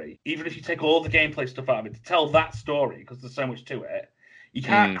story. Even if you take all the gameplay stuff out of it, to tell that story, because there's so much to it, you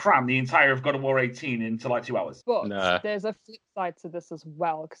can't cram the entire of God of War 18 into like 2 hours. But there's a flip side to this as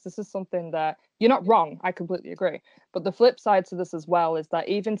well, because this is something that you're not wrong. I completely agree. But the flip side to this as well is that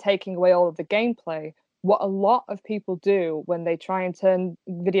even taking away all of the gameplay, what a lot of people do when they try and turn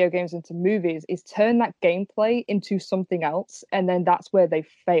video games into movies is turn that gameplay into something else. And then that's where they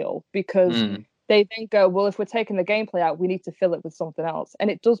fail, because they then go, well, if we're taking the gameplay out, we need to fill it with something else. And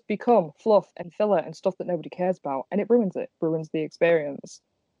it does become fluff and filler and stuff that nobody cares about. And it ruins the experience.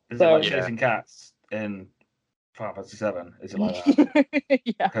 Is it like chasing cats in Final Fantasy 7? Is it like that?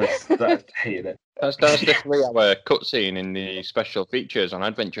 Yeah. Because I hated it. That's the 3-hour cutscene in the special features on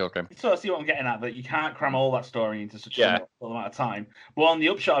Advent Children. So I see what I'm getting at, that you can't cram all that story into such a short amount of time. But on the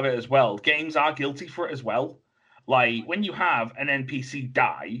upshot of it as well, games are guilty for it as well. Like, when you have an NPC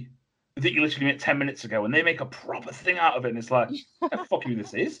die that you literally met 10 minutes ago, and they make a proper thing out of it, and it's like, what the fuck who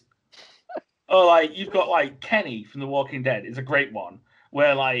this is? Or, like, you've got, like, Kenny from The Walking Dead is a great one,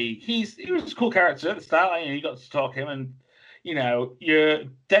 where, like, he was a cool character at the start, and you got to talk to him, and, you know, you're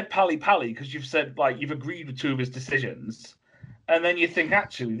dead pally-pally, because you've said, like, you've agreed with 2 of his decisions, and then you think,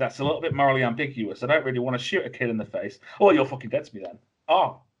 actually, that's a little bit morally ambiguous. I don't really want to shoot a kid in the face. Oh, you're fucking dead to me then.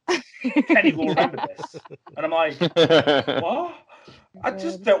 Oh, Kenny will remember this. And I'm like, what? I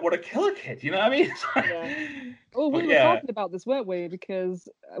just don't want to kill a kid, you know what I mean? Well, we were talking about this, weren't we? Because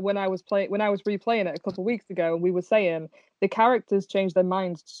when I was replaying it a couple of weeks ago, we were saying the characters change their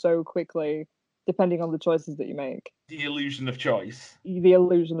minds so quickly, depending on the choices that you make. The illusion of choice. The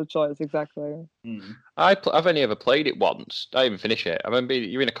illusion of choice, exactly. I've only ever played it once. I didn't even finish it. I remember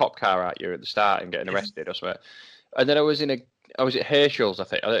you're in a cop car, aren't you, at the start and getting arrested or something. And then I was at Herschel's, I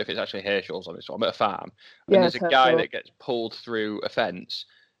think. I don't know if it's actually Herschel's on this one. I'm at a farm. And there's a guy that gets pulled through a fence.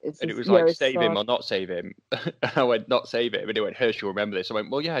 And it was like, save him or not save him. And I went, not save him. And he went, Herschel, remember this. I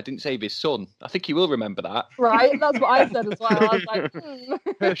went, well, yeah, I didn't save his son. I think he will remember that. Right, that's what I said as well. I was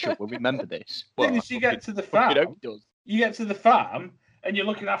like, Herschel will remember this. Well, you get to the farm. You get to the farm, and you're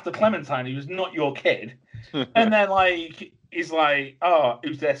looking after Clementine, who's not your kid. And then, like, he's like, oh,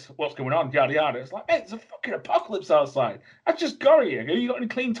 who's this? What's going on? Yada, yada. It's like, mate, it's a fucking apocalypse outside. I just got here. Have you got any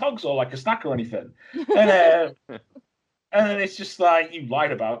clean togs or, like, a snack or anything? And then it's just like, you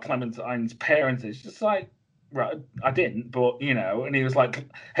lied about Clementine's parentage. Just like, right, I didn't, but, you know. And he was like,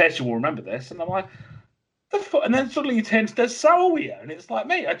 Herschel will remember this. And I'm like, the fuck? And then suddenly he turns to sour with you. And it's like,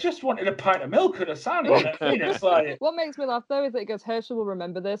 mate, I just wanted a pint of milk and a sandwich. It's like... What makes me laugh, though, is that it goes, Herschel will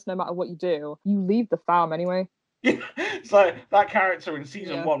remember this no matter what you do. You leave the farm anyway. It's like, that character in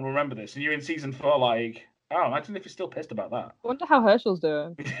season 1 will remember this. And you're in season 4, like... Oh, imagine if you're still pissed about that. I wonder how Herschel's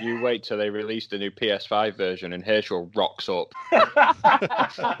doing. You wait till they release the new PS5 version and Herschel rocks up.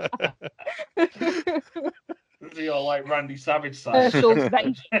 You're like Randy Savage side. Herschel's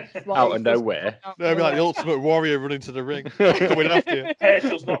vengeance. Out of nowhere. No, it'd be like the Ultimate Warrior running to the ring. Coming after you.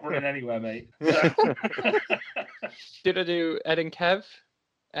 Herschel's not running anywhere, mate. Did I do Ed and Kev?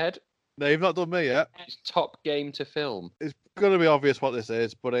 Ed? No, you've not done me yet. It's top game to film. It's going to be obvious what this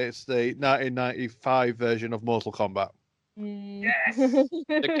is, but it's the 1995 version of Mortal Kombat. Yes!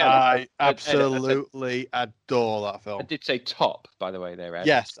 I absolutely adore that film. I did say top, by the way, there, Ed.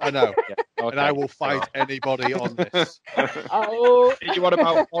 Yes, I know. Yeah, okay. And I will fight anybody on this. Oh. Did you want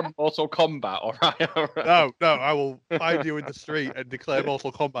about on Mortal Kombat? All right. No, I will find you in the street and declare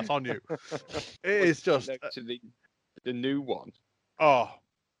Mortal Kombat on you. It is just... To the new one. Oh,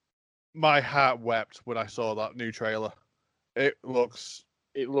 my heart wept when I saw that new trailer. It looks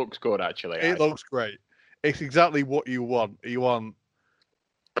good, actually. It looks great. It's exactly what you want. It's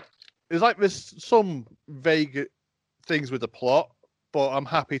like there's some vague things with the plot, but I'm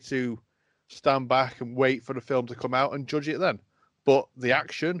happy to stand back and wait for the film to come out and judge it then. But the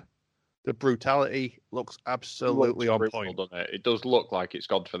action, the brutality looks absolutely on point. Doesn't it? It does look like it's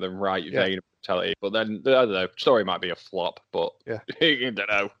gone for the right vein of brutality, but then I don't know. Story might be a flop, but you don't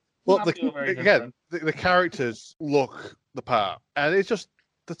know. Well, the characters look the part, and it's just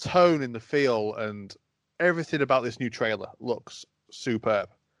the tone and the feel and everything about this new trailer looks superb.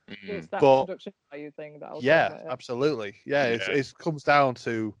 It's that production value thing that I was talking about. Absolutely. It comes down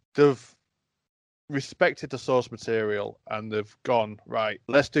to they've respected the source material and they've gone, right,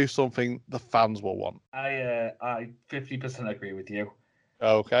 let's do something the fans will want. I 50% agree with you.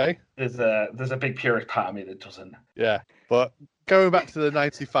 Okay. There's a big purist part of me that doesn't. Yeah, but going back to the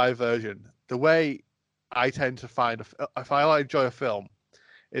 95 version, the way I tend to find if I enjoy a film,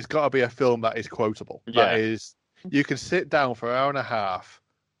 it's got to be a film that is quotable. Yeah. That is, you can sit down for an hour and a half,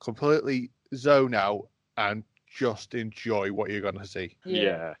 completely zone out, and just enjoy what you're going to see.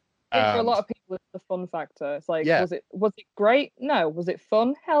 Yeah. For a lot of people, with the fun factor. It's like, was it great? No. Was it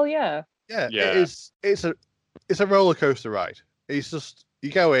fun? Hell yeah. Yeah. It is. It's a roller coaster ride. It's just, you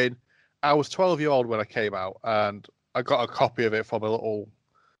go in. I was 12-year-old when I came out, and I got a copy of it from a little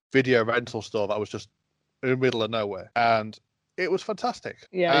video rental store that was just in the middle of nowhere, and it was fantastic.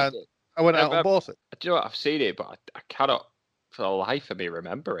 Yeah. And I went out and bought it. Do you know what? I've seen it, but I cannot for the life of me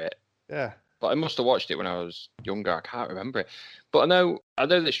remember it. Yeah. But I must have watched it when I was younger. I can't remember it. But I know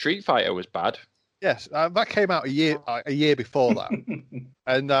that Street Fighter was bad. Yes, that came out a year before that,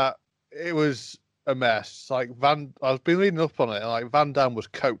 and it was a mess. Like I've been reading up on it, and like Van Damme was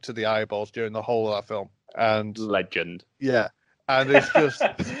coked to the eyeballs during the whole of that film. And legend. Yeah. And it's just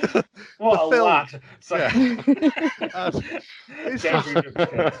what a film, lad.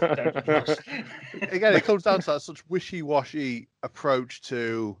 Again, it comes down to that such wishy-washy approach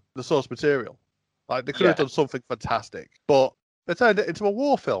to the source material. Like they could have done something fantastic, but they turned it into a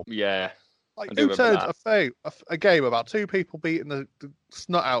war film. Yeah. Like who turned a game about two people beating the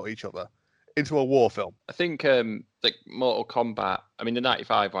snot out of each other into a war film? I think like Mortal Kombat. I mean, the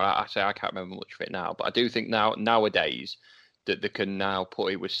 '95 one. I can't remember much of it now, but I do think nowadays that they can now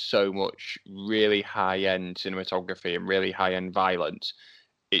put it with so much really high-end cinematography and really high-end violence.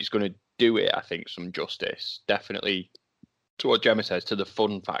 It's going to do it, I think, some justice. Definitely, to what Gemma says, to the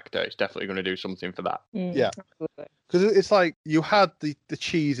fun factor, it's definitely going to do something for that. Yeah, because it's like you had the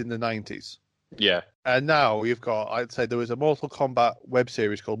cheese in the 90s. Yeah. And now you've got, I'd say there was a Mortal Kombat web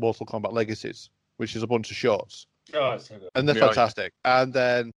series called Mortal Kombat Legacies, which is a bunch of shorts. Oh, that's so good. And they're fantastic. And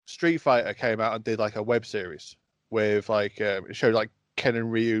then Street Fighter came out and did like a web series with like, it showed like Ken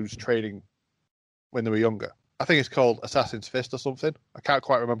and Ryu's training when they were younger. I think it's called Assassin's Fist or something. I can't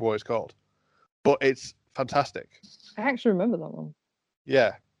quite remember what it's called. But it's fantastic. I actually remember that one.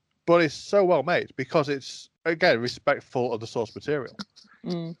 Yeah. But it's so well made because it's, again, respectful of the source material.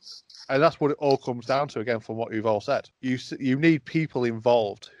 Mm. And that's what it all comes down to, again, from what you've all said. You need people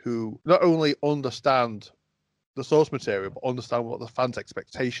involved who not only understand the source material, but understand what the fans'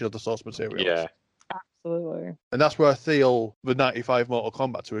 expectation of the source material is. Absolutely. And that's where I feel the 95 Mortal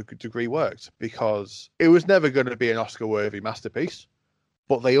Kombat to a good degree worked, because it was never going to be an Oscar-worthy masterpiece,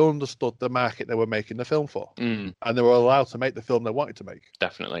 but they understood the market they were making the film for. Mm. And they were allowed to make the film they wanted to make.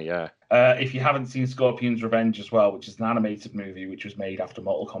 Definitely, yeah. If you haven't seen Scorpion's Revenge as well, which is an animated movie which was made after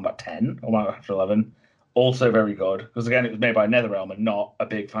Mortal Kombat 10, or after 11, also very good, because again, it was made by NetherRealm and not a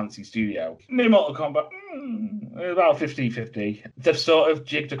big fancy studio. New Mortal Kombat, about 50-50. They've sort of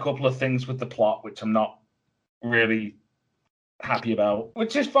jigged a couple of things with the plot, which I'm not really happy about,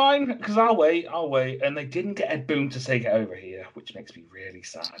 which is fine, because I'll wait. And they didn't get Ed Boon to say get over here, which makes me really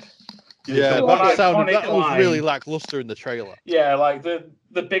sad. Yeah, that was really lackluster in the trailer. Yeah, like the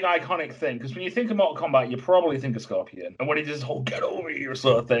big iconic thing, because when you think of Mortal Kombat, you probably think of Scorpion. And when he does this whole get over here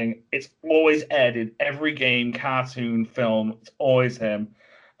sort of thing, it's always Ed in every game, cartoon, film. It's always him.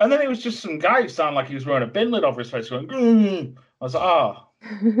 And then it was just some guy who sounded like he was wearing a bin lid over his face going, I was like,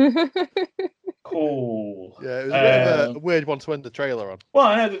 cool. Yeah, it was a bit of a weird one to end the trailer on. Well,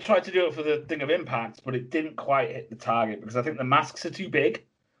 I know they tried to do it for the thing of Impact, but it didn't quite hit the target, because I think the masks are too big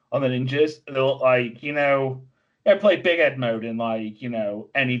on the ninjas. They look like, play Big Ed mode in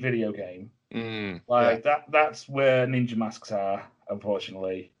any video game. That's where ninja masks are,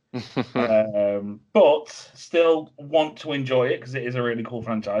 unfortunately. But still want to enjoy it, because it is a really cool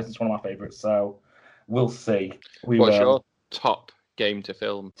franchise. It's one of my favorites, so we'll see. What's your top game to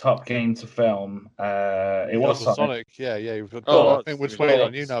film? Top game to film. It was Sonic. Yeah. I think we're just waiting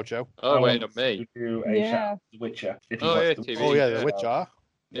on you now, Joe. Oh, waiting on me. The Witcher. The Witcher.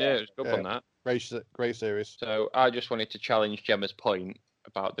 Yeah, it was good on that. Great series. So I just wanted to challenge Gemma's point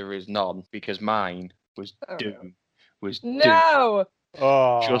about there is none, because mine was Doom. No!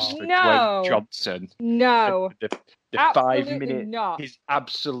 Just for Dwayne Johnson. No. The 5 minute, his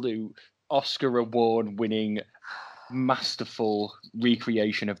absolute Oscar award winning, masterful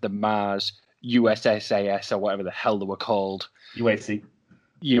recreation of the Mars USSAS or whatever the hell they were called. UAC.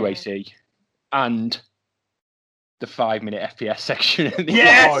 And the 5 minute FPS section.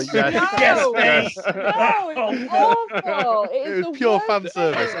 Yes! Yes, No, it's awful. It was pure fan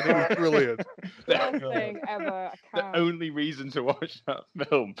service, and it was brilliant. Best thing ever. The only reason to watch that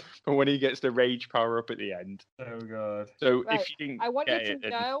film, but when he gets the rage power up at the end. Oh god. So if you didn't I want you to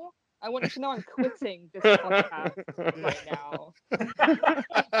know I'm quitting this podcast right now.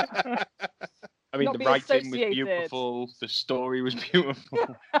 I mean, the writing was beautiful, the story was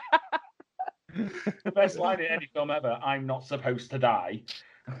beautiful. The best line in any film ever, I'm not supposed to die.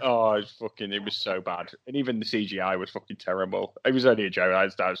 Oh, it was so bad. And even the CGI was fucking terrible. It was only a joke.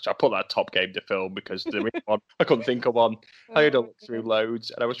 I put that top game to film because there was one. I couldn't think of one. I had to look through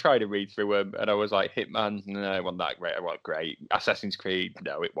loads and I was trying to read through them and I was like, Hitman, no, it wasn't that great. It wasn't great. Assassin's Creed,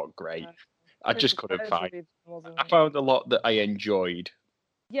 no, it wasn't great. I just couldn't find. I found a lot that I enjoyed.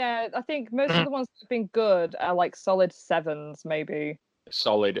 Yeah, I think most of the ones that have been good are like solid 7s, maybe.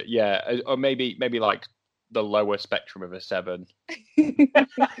 Solid, yeah. Or maybe like the lower spectrum of a 7.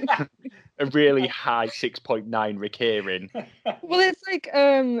 A really high 6.9 recurring. Well, it's like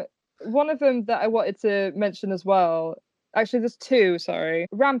one of them that I wanted to mention as well. Actually, there's 2. Sorry,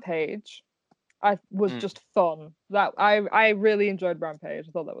 Rampage. I was just fun. That I really enjoyed Rampage.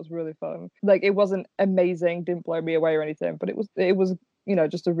 I thought that was really fun. Like, it wasn't amazing, didn't blow me away or anything, but it was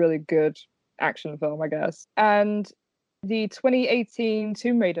just a really good action film, I guess. And the 2018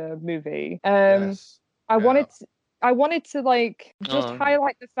 Tomb Raider movie. Yes. I wanted to like just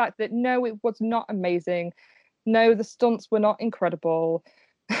highlight the fact that no, it was not amazing. No, the stunts were not incredible.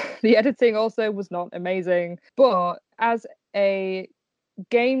 The editing also was not amazing. But as a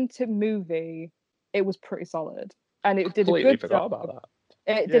game to movie, it was pretty solid. And it did a good job about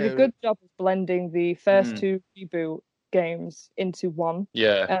that. It did a good job of blending the first 2 reboot games into one.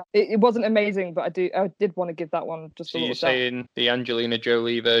 Yeah. It wasn't amazing, but I did want to give that one just a little. So you're saying the Angelina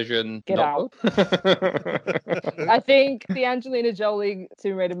Jolie version? Get out. I think the Angelina Jolie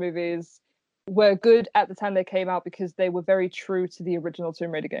Tomb Raider movies were good at the time they came out because they were very true to the original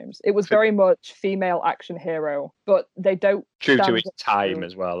Tomb Raider games. It was very much female action hero, but they don't true to its time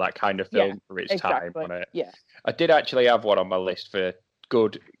as well. That kind of film for its time on it. Yeah. I did actually have one on my list for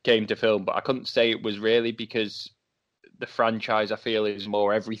good game to film, but I couldn't say it was really because the franchise I feel is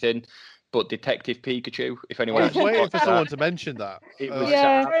more everything. But Detective Pikachu, if anyone... I was waiting for someone to mention that. It was,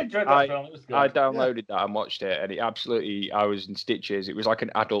 I enjoyed that film. It was good. I downloaded that and watched it, and I was in stitches. It was like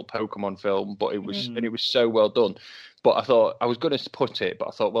an adult Pokemon film, but it was and it was so well done. But I thought I was going to put it, but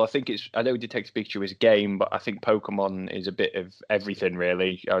I thought, well, I know Detective Pikachu is a game, but I think Pokemon is a bit of everything,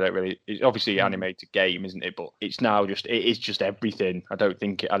 really. It's obviously an animated game, isn't it? But it's now it is just everything. I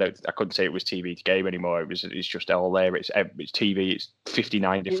couldn't say it was TV to game anymore. It's just all there. It's TV. It's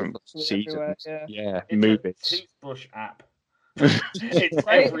 59 different seasons. Yeah, movies. It's a toothbrush app. It's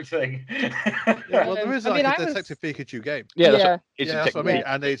everything. Well, there is a Detective Pikachu game. That's what I mean.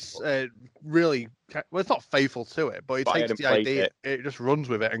 And it's really, well, it's not faithful to it, but it takes the idea, it just runs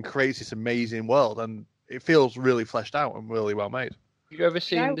with it and creates this amazing world, and it feels really fleshed out and really well made. Have you ever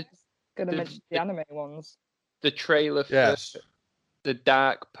seen the anime ones? The trailer for the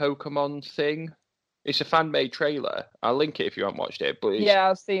Dark Pokemon thing? It's a fan-made trailer. I'll link it if you haven't watched it. But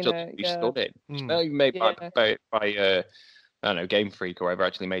I've seen it. It's stunning. It's not even made by I don't know, Game Freak or whoever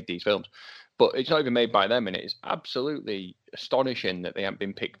actually made these films. But it's not even made by them, and it's absolutely astonishing that they haven't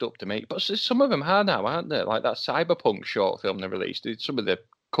been picked up to make. But some of them are now, aren't they? Like that Cyberpunk short film they released. Some of the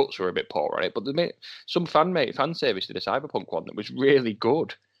cuts were a bit poor on it, but they made some fan service did a Cyberpunk one that was really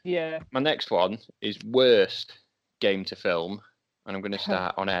good. Yeah. My next one is worst game to film, and I'm going to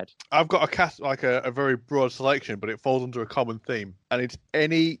start on Ed. I've got a very broad selection, but it falls under a common theme, and it's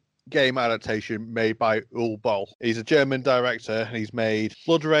any game adaptation made by Uwe Boll. He's a German director, and he's made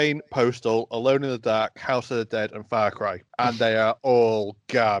Blood Rain, Postal, Alone in the Dark, House of the Dead, and Far Cry, and they are all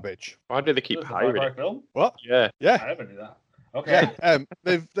garbage. Why do they keep hiring it? Film? What? Yeah. I never knew that. Okay. Yeah.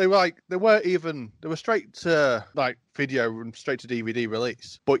 They were straight to like video and straight to DVD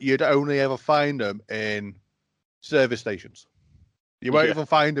release, but you'd only ever find them in service stations. You won't even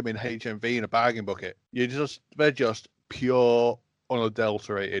find them in HMV in a bargain bucket. They're just pure,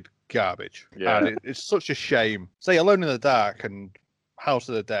 unadulterated garbage. Yeah. And it's such a shame. Say Alone in the Dark and House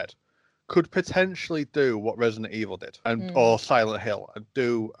of the Dead could potentially do what Resident Evil did or Silent Hill and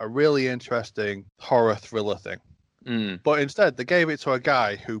do a really interesting horror thriller thing. But instead they gave it to a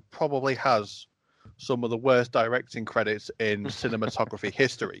guy who probably has some of the worst directing credits in cinematography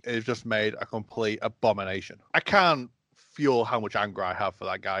history. It's just made a complete abomination. I can't fuel how much anger I have for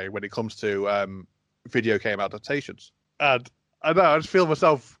that guy when it comes to video game adaptations. And I know, I just feel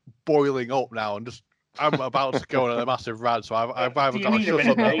myself boiling up now, and I'm about to go on a massive rant, so I've either got to shut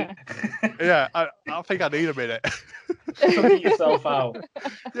up. Yeah, I think I need a minute. Get yourself out.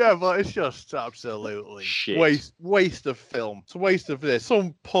 Yeah, but it's just absolutely waste of film. It's a waste of this.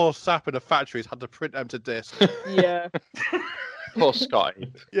 Some poor sap in the factories had to print them to disc. Yeah. Poor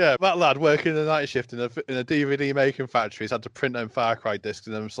Scotty. Yeah, that lad working the night shift in a DVD making factory had to print them Far Cry discs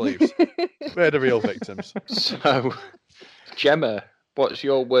in them sleeves. They're the real victims. So, Gemma, what's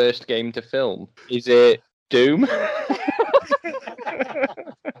your worst game to film? Is it Doom?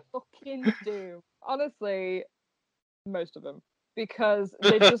 Fucking Doom. Honestly, most of them. because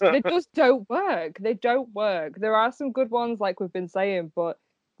they just don't work. They don't work. There are some good ones, like we've been saying, but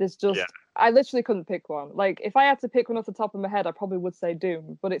there's just I literally couldn't pick one. Like if I had to pick one off the top of my head, I probably would say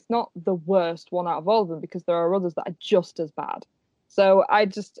Doom, but it's not the worst one out of all of them because there are others that are just as bad. So I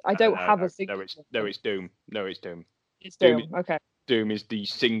don't have a single. No, it's Doom. No, it's Doom. It's Doom. Okay. Doom is the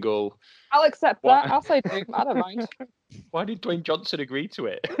single. I'll accept that. I'll say Doom. I don't mind. Why did Dwayne Johnson agree to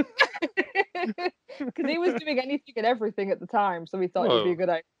it? Because he was doing anything and everything at the time, so he thought it would be a good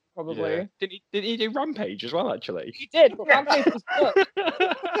idea, probably. Yeah. Did he do Rampage as well, actually? He did, but Rampage was good.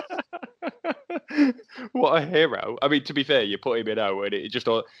 What a hero. I mean, to be fair, you put him in O, and it just,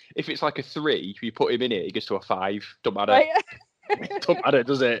 if it's like a 3, you put him in it, he gets to a 5. Don't matter. Right? Don't matter,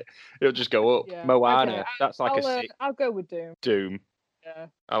 does it? It'll just go up. Yeah. Moana, okay. that's like a 6. I'll go with Doom. Doom. Yeah.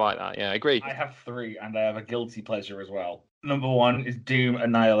 I like that. Yeah, I agree. I have 3, and I have a guilty pleasure as well. Number 1 is Doom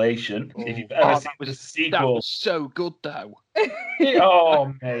Annihilation. If you've ever seen the sequel, that was so good though.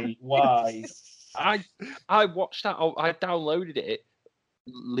 Oh mate, why? I watched that. I downloaded it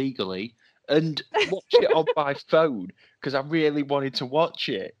legally and watched it on my phone because I really wanted to watch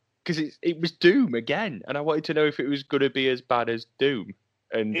it because it was Doom again, and I wanted to know if it was going to be as bad as Doom.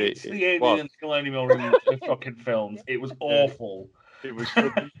 And it's the Alien and Colonial remake of fucking films. It was awful. It was,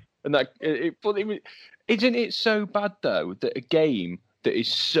 and that but it was. Isn't it so bad though that a game that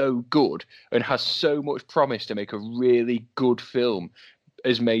is so good and has so much promise to make a really good film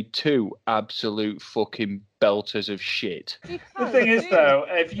has made 2 absolute fucking belters of shit? The thing is though,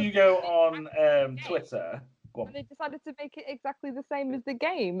 if you go on Twitter, and they decided to make it exactly the same as the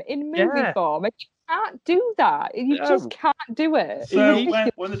game in movie form. You can't do that. You just can't do it. So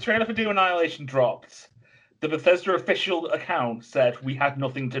when the trailer for Doom Annihilation dropped, the Bethesda official account said we had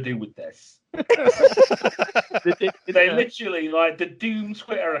nothing to do with this. They literally, like, the Doom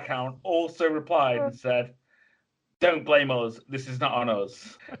Twitter account also replied and said, "Don't blame us. This is not on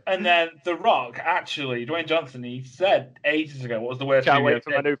us." And then The Rock, actually, Dwayne Johnson, he said ages ago, "What was the worst?" Can't wait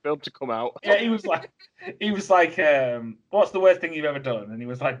for my new film to come out. Yeah, he was like, "What's the worst thing you've ever done?" And he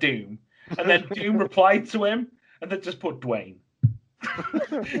was like, "Doom." And then Doom replied to him, and then just put Dwayne.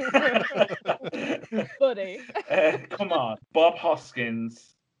 Buddy. Come on, Bob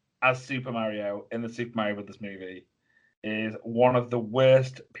Hoskins as Super Mario in the Super Mario Brothers movie is one of the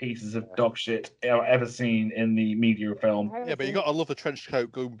worst pieces of dog shit I've ever seen in the media film. Yeah, but you got to love the trench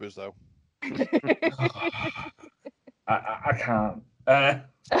coat Goombas, though. I can't.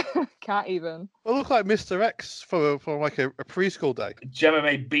 Can't even. It look like Mr. X for like a preschool day. Gemma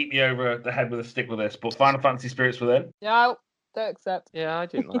may beat me over the head with a stick with this, but Final Fantasy Spirits Within. No, don't accept. Yeah, I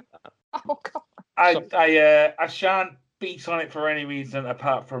didn't like that. Oh god. I shan't beat on it for any reason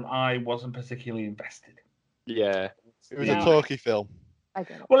apart from I wasn't particularly invested. Yeah. It was a talky film.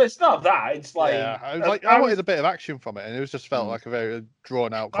 Well, it's not that. It's like, I wanted a bit of action from it, and it was just felt like a very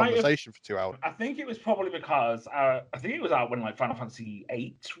drawn out conversation for 2 hours. I think it was probably because I think it was out when like Final Fantasy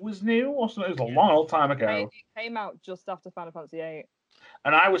VIII was new or something. It was a long time ago. It came out just after Final Fantasy VIII.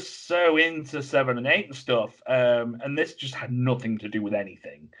 And I was so into 7 and 8 and stuff, and this just had nothing to do with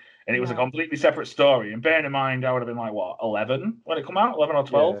anything. And it was a completely separate story. And bearing in mind, I would have been like, what, 11 when it came out? 11 or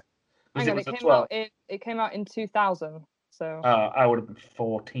 12? Yeah. It came out in 2000. So I would have been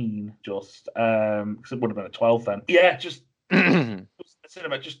 14 just, because it would have been a 12 then. Yeah, just the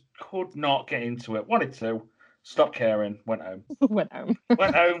cinema, just could not get into it. Wanted to. Stopped caring. Went home. Went home.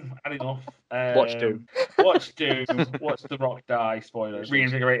 Had enough. Watched Doom. Watched The Rock die. Spoilers.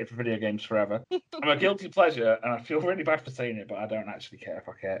 Reinvigorated for video games forever. I'm a guilty pleasure, and I feel really bad for saying it, but I don't actually care if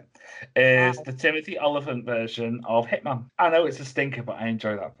I care. Is the Timothy Olyphant version of Hitman. I know it's a stinker, but I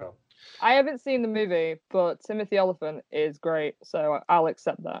enjoy that film. I haven't seen the movie, but Timothy Olyphant is great, so I'll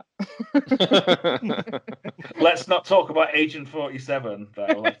accept that. Let's not talk about Agent 47,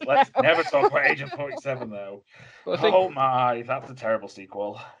 though. Let's never talk about Agent 47, though. Oh my, that's a terrible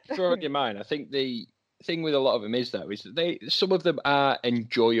sequel. Throw in your mind, I think the thing with a lot of them is, though, is that some of them are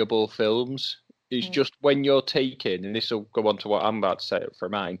enjoyable films. It's just when you're taking, and this will go on to what I'm about to say for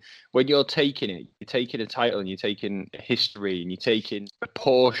mine, when you're taking it, you're taking a title and you're taking a history and you're taking a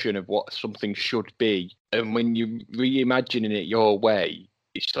portion of what something should be. And when you're reimagining it your way,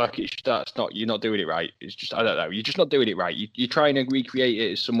 it's like you're not doing it right. It's just, I don't know, you're just not doing it right. You're trying to recreate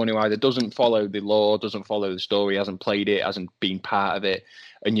it as someone who either doesn't follow the law, doesn't follow the story, hasn't played it, hasn't been part of it.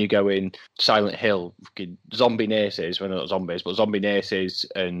 And you go in Silent Hill, zombie nurses, well, not zombies, but zombie nurses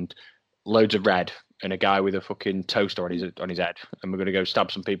and loads of red and a guy with a fucking toaster on his head, and we're going to go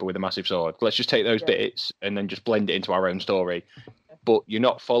stab some people with a massive sword. Let's just take those bits and then just blend it into our own story. But you're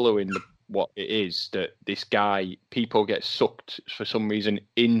not following what it is that this guy, people get sucked for some reason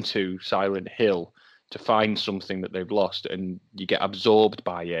into Silent Hill to find something that they've lost, and you get absorbed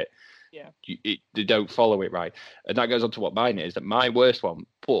by it. Yeah, they don't follow it right, and that goes on to what mine is. That my worst one,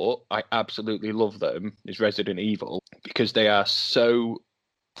 but I absolutely love them, is Resident Evil, because they are so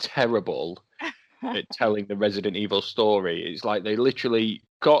terrible at telling the Resident Evil story. It's like they literally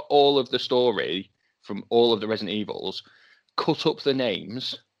got all of the story from all of the Resident Evils, cut up the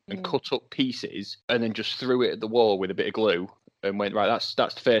names and cut up pieces, and then just threw it at the wall with a bit of glue and went, right, that's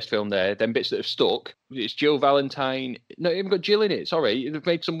the first film there. Then bits that have stuck. It's Jill Valentine. No, you haven't got Jill in it. Sorry, they've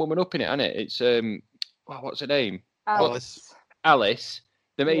made some woman up in it, hasn't it? It's what's her name? Alice.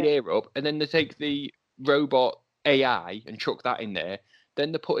 They made her up, and then they take the robot AI and chuck that in there.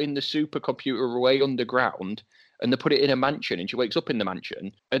 Then they put in the supercomputer away underground, and they put it in a mansion, and she wakes up in the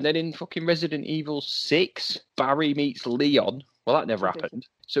mansion. And then in fucking Resident Evil 6, Barry meets Leon. Well, that never happened.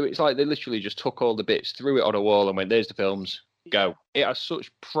 So it's like they literally just took all the bits, threw it on a wall, and went, there's the films. Go. It has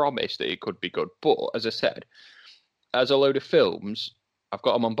such promise that it could be good. But, as I said, as a load of films, I've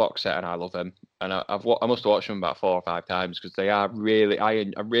got them on box set and I love them. And I must have watched them about 4 or 5 times because they are really, I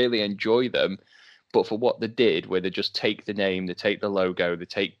really enjoy them. But for what they did, where they just take the name, they take the logo, they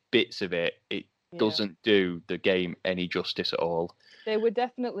take bits of it, it doesn't do the game any justice at all. They were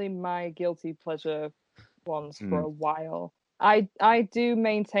definitely my guilty pleasure ones for a while. I do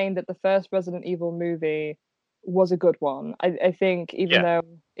maintain that the first Resident Evil movie was a good one. I think even though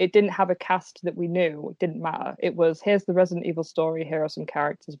it didn't have a cast that we knew, it didn't matter. It was, here's the Resident Evil story, here are some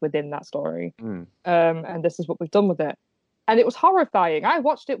characters within that story. And this is what we've done with it. And it was horrifying. I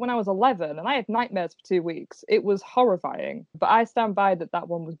watched it when I was 11 and I had nightmares for 2 weeks. It was horrifying. But I stand by that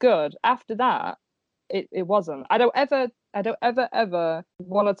one was good. After that, it wasn't. I don't ever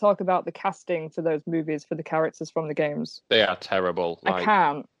want to talk about the casting for those movies for the characters from the games. They are terrible. I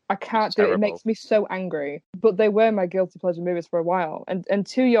can't do it. It makes me so angry. But they were my guilty pleasure movies for a while. And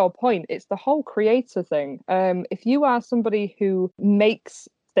to your point, it's the whole creator thing. If you are somebody who makes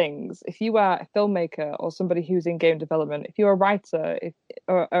things, if you are a filmmaker or somebody who's in game development, if you're a writer,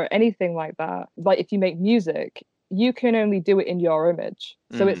 or anything like that, like if you make music, you can only do it in your image.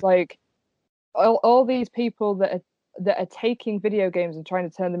 So it's like all these people that are taking video games and trying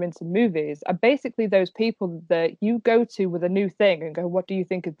to turn them into movies are basically those people that you go to with a new thing and go, what do you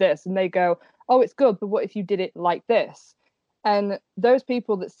think of this? And they go, oh, it's good, but what if you did it like this? And those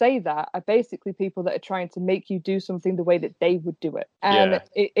people that say that are basically people that are trying to make you do something the way that they would do it. And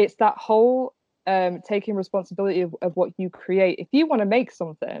it's that whole taking responsibility of what you create. If you want to make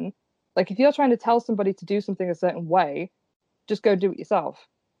something, like if you're trying to tell somebody to do something a certain way, just go do it yourself.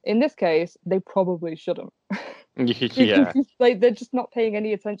 In this case, they probably shouldn't. Like they're just not paying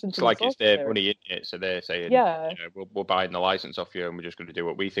any attention to it's like it's their money in it, so they're saying, we're buying the license off you and we're just going to do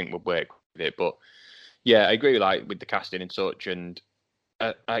what we think would work with it. But yeah, I agree with the casting and such, and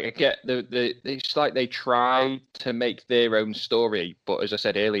I get it's like they try to make their own story, but as I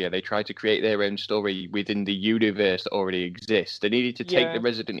said earlier, they try to create their own story within the universe that already exists. They needed to take the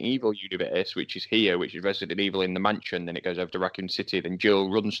Resident Evil universe, which is here, which is Resident Evil in the mansion, then it goes over to Raccoon City, then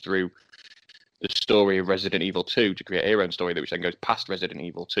Jill runs through the story of Resident Evil 2 to create her own story, which then goes past Resident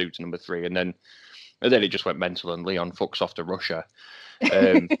Evil 2 to number 3, and then it just went mental, and Leon fucks off to Russia.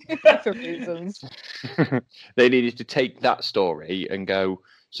 For reasons. They needed to take that story and go,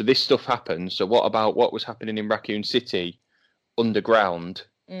 so this stuff happened, so what about what was happening in Raccoon City underground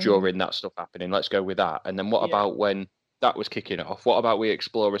during that stuff happening? Let's go with that. And then what about when that was kicking off? What about we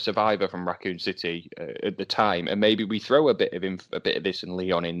explore a survivor from Raccoon City at the time, and maybe we throw a bit of this and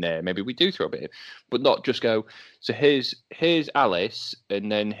Leon in there. Maybe we do throw a bit, but not just go, so here's Alice,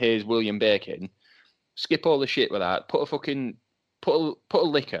 and then here's William Birkin. Skip all the shit with that. Put a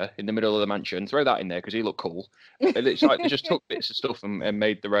liquor in the middle of the mansion. Throw that in there because he looked cool. And it's like they just took bits of stuff and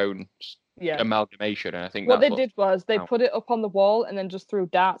made their own amalgamation. And I think what they did was they put it up on the wall and then just threw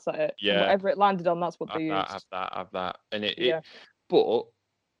darts at it. Yeah. And whatever it landed on, that's what they used. Have that. And but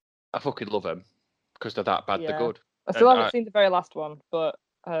I fucking love them because they're that bad. They're good. I still haven't seen the very last one, but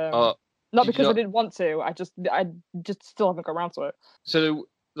not because I didn't want to. I just still haven't got around to it. So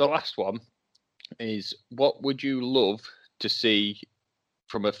the last one is, what would you love to see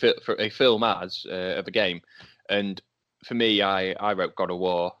from a film as of a game? And for me, I wrote God of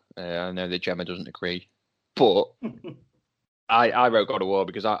War. I know that Gemma doesn't agree, but I wrote God of War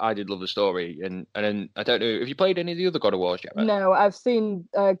because I did love the story, and then I don't know, have you played any of the other God of Wars, Gemma? No, I've seen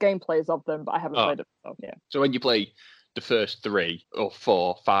gameplays of them, but I haven't played it myself. Yeah. So when you play the first 3 or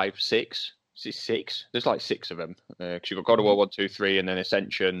 4, 5, 6. Six. There's like 6 of them. Because you've got God of War 1, 2, 3, and then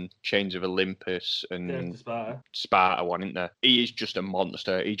Ascension, Chains of Olympus, and Sparta one, isn't there? He is just a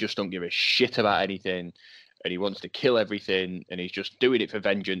monster. He just don't give a shit about anything. and he wants to kill everything, and he's just doing it for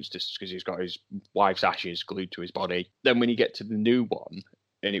vengeance just because he's got his wife's ashes glued to his body. Then when you get to the new one,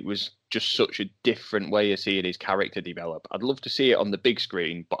 and it was just such a different way of seeing his character develop. I'd love to see it on the big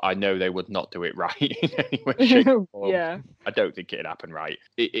screen, but I know they would not do it right in any way, shape, or form. Yeah. I don't think it'd happen right.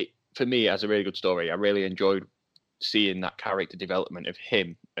 It for me, it has a really good story. I really enjoyed seeing that character development of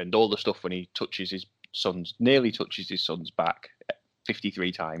him and all the stuff when he nearly touches his son's back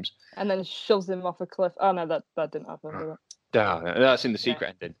 53 times. And then shoves him off a cliff. Oh, no, that didn't happen, did it? That's in the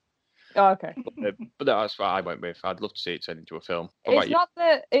secret ending. Oh, okay. But that's what I went with. I'd love to see it turned into a film. It's not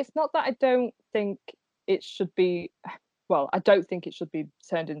that I don't think it should be. Well, I don't think it should be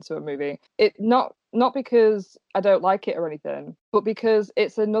turned into a movie. It not because I don't like it or anything, but because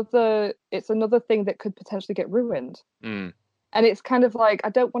it's another thing that could potentially get ruined. Mm. And it's kind of like I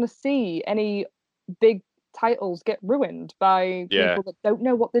don't want to see any big titles get ruined by people that don't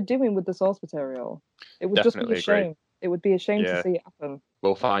know what they're doing with the source material. It would Definitely just be a shame. agree. It would be a shame to see it happen.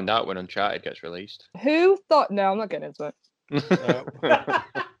 We'll find out when Uncharted gets released. Who thought? No, I'm not getting into it.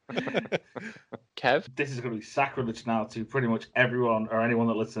 Kev? This is going to be sacrilege now to pretty much everyone or anyone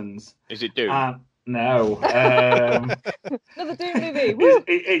that listens. Is it Doom? No. Another Doom movie.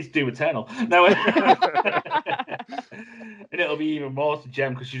 It's Doom Eternal. No. And it'll be even more to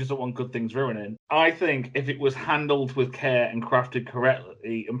Jem because she doesn't want good things ruining. I think if it was handled with care and crafted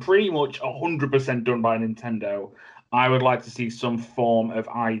correctly and pretty much 100% done by Nintendo, I would like to see some form of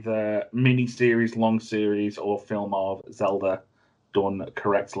either mini-series, long series, or film of Zelda done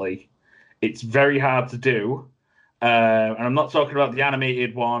correctly. It's very hard to do. And I'm not talking about the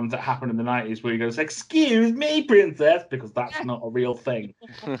animated one that happened in the 90s where he goes, "Excuse me, princess," because that's not a real thing.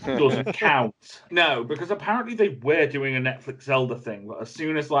 It doesn't count. No, because apparently they were doing a Netflix Zelda thing, but as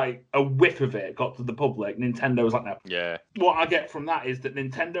soon as like a whiff of it got to the public, Nintendo was like, no. Yeah. What I get from that is that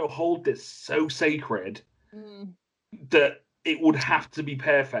Nintendo hold this so sacred that it would have to be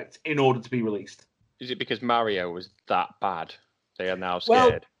perfect in order to be released. Is it because Mario was that bad? They are now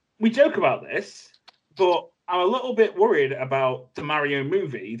scared. Well, we joke about this, but I'm a little bit worried about the Mario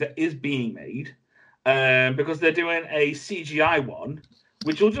movie that is being made because they're doing a CGI one,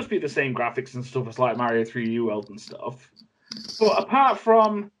 which will just be the same graphics and stuff as like Mario 3D World and stuff. But apart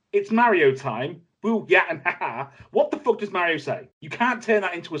from it's Mario time, woo, yeah, and haha, what the fuck does Mario say? You can't turn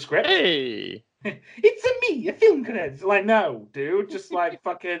that into a script. Hey! It's a film credit. Like, no, dude, just like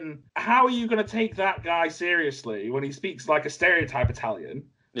fucking, how are you going to take that guy seriously when he speaks like a stereotype Italian?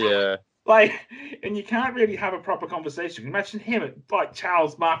 Yeah. Like, and you can't really have a proper conversation. Imagine him, like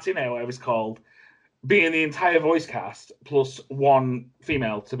Charles Martinet, whatever it's called, being the entire voice cast plus one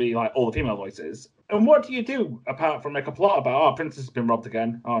female to be like all the female voices. And what do you do apart from make a plot about, Princess has been robbed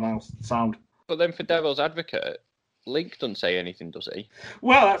again? Oh, no, sound. But then for Devil's Advocate, Link doesn't say anything, does he?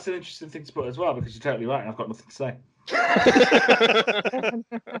 Well, that's an interesting thing to put as well, because you're totally right, and I've got nothing to say.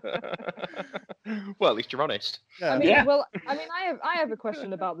 Well, at least you're honest. Yeah. I have a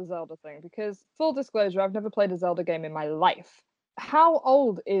question about the Zelda thing, because full disclosure, I've never played a Zelda game in my life. How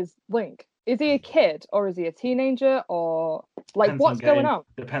old is Link? Is he a kid or is he a teenager or like depends what's going on?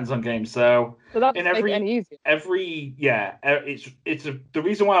 Depends on game. So that doesn't make it any easier. The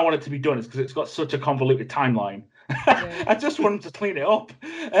reason why I want it to be done is because it's got such a convoluted timeline. Yeah. I just want them to clean it up.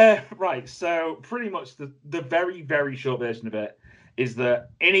 Right. So pretty much the very, very short version of it is that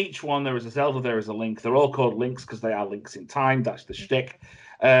in each one there is a Zelda, there is a Link. They're all called Links because they are links in time. That's the shtick.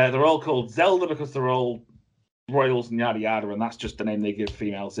 They're all called Zelda because they're all royals and yada yada, and that's just the name they give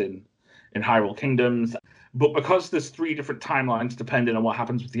females in Hyrule Kingdoms. But because there's 3 different timelines depending on what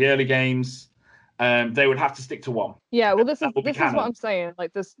happens with the early games, they would have to stick to one. Yeah, well, this is what I'm saying.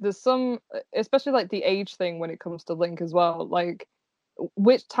 Like, there's some, especially like the age thing when it comes to Link as well. Like,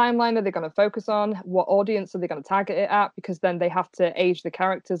 which timeline are they going to focus on? What audience are they going to target it at? Because then they have to age the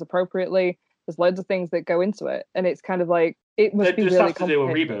characters appropriately. There's loads of things that go into it, and it's kind of like it must be really complicated. They just have to do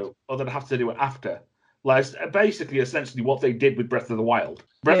a reboot, or they'd have to do it after. Like, basically, essentially, what they did with Breath of the Wild.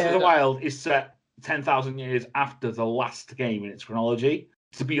 Breath of the Wild is set 10,000 years after the last game in its chronology.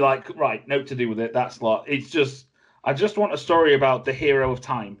 To be like, right, no to do with it, that's lot. It's just, I just want a story about the hero of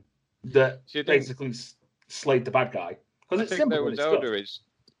time that basically slayed the bad guy. Because it's simple. I think Zelda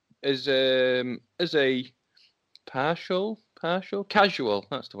is a casual, that's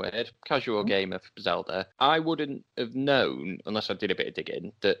the word, casual game of Zelda. I wouldn't have known, unless I did a bit of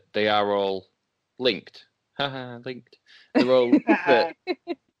digging, that they are all linked. Haha, linked. They're all.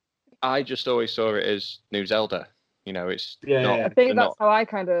 I just always saw it as New Zelda. You know, it's not. I think that's how I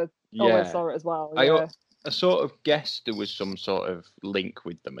kind of always saw it as well. Yeah. I sort of guessed there was some sort of link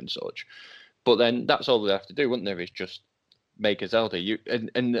with them and such, but then that's all they have to do, wouldn't there? Is just make a Zelda.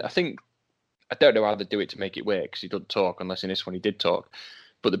 And I think I don't know how they do it to make it work because he doesn't talk, unless in this one he did talk.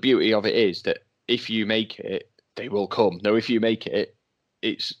 But the beauty of it is that if you make it, they will come. No, if you make it,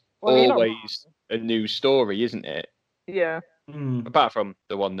 it's always a new story, isn't it? Yeah. Apart from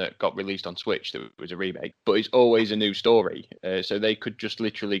the one that got released on Switch that was a remake, but it's always a new story. So they could just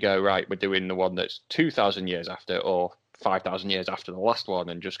literally go, right, we're doing the one that's 2,000 years after or 5,000 years after the last one,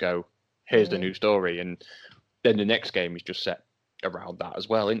 and just go, here's the new story. And then the next game is just set around that as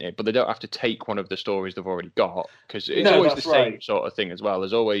well, isn't it? But they don't have to take one of the stories they've already got, because it's always the same sort of thing as well.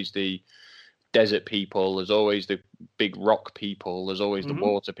 There's always the desert people, there's always the big rock people, there's always the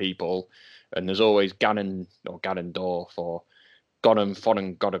water people, and there's always Ganondorf or Gollum,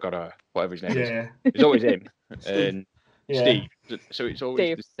 Fonan, Goda, whatever his name is. It's always him. And Steve. So it's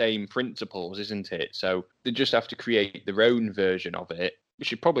always the same principles, isn't it? So they just have to create their own version of it, which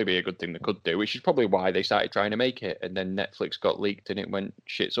should probably be a good thing they could do, which is probably why they started trying to make it, and then Netflix got leaked and it went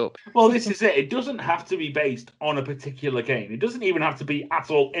shits up. Well, this is it. It doesn't have to be based on a particular game. It doesn't even have to be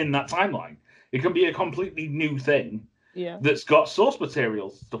at all in that timeline. It can be a completely new thing that's got source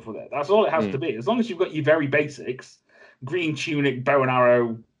materials stuff with it. That's all it has to be. As long as you've got your very basics, green tunic, bow and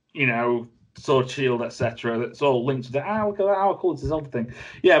arrow, sword, shield, etc. That's all linked to the look at that, how cool is this other thing?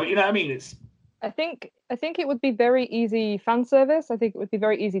 Yeah, but you know what I mean? I think it would be very easy fan service. I think it would be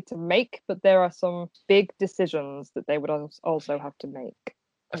very easy to make, but there are some big decisions that they would also have to make.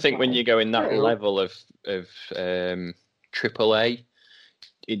 I think when you go in that level of AAA,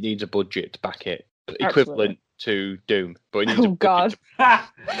 it needs a budget to back it. Equivalent to Doom, but it needs a budget.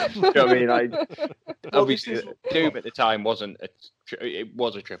 You know what I mean? Like, obviously, Doom at the time wasn't it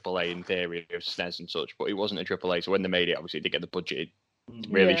was a AAA in theory of SNES and such, but it wasn't a AAA. So when they made it, obviously they get the budget it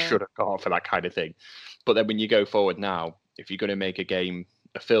really should have got for that kind of thing. But then when you go forward now, if you're going to make a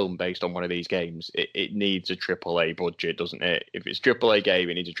film based on one of these games, it needs a AAA budget, doesn't it? If it's AAA game,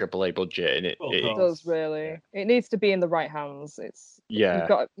 it needs a AAA budget, and it does really. It needs to be in the right hands. You've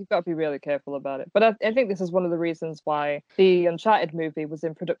got to be really careful about it. But I think this is one of the reasons why the Uncharted movie was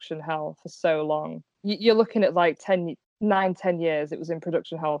in production hell for so long. You're looking at like 10 years it was in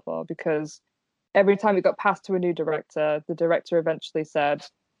production hell for, because every time it got passed to a new director, the director eventually said,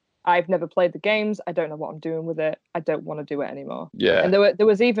 I've never played the games. I don't know what I'm doing with it. I don't want to do it anymore. Yeah. And there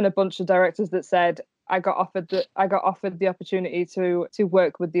was even a bunch of directors that said, I got offered the opportunity to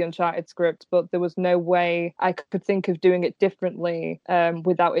work with the Uncharted script, but there was no way I could think of doing it differently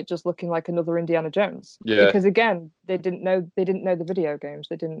without it just looking like another Indiana Jones. Yeah. Because again, they didn't know the video games.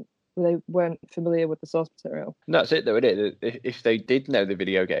 They weren't familiar with the source material. And that's it, though, isn't it? If they did know the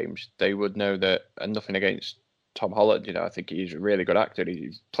video games, they would know that. And nothing against Tom Holland, I think he's a really good actor.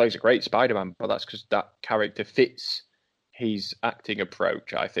 He plays a great Spider-Man, but that's because that character fits his acting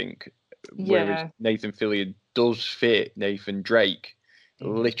approach, I think. Whereas Nathan Fillion does fit Nathan Drake.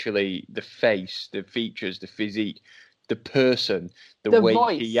 Literally, the face, the features, the physique, the person, the way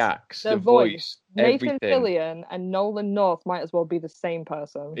voice, he acts, the voice, Nathan everything. Fillion and Nolan North might as well be the same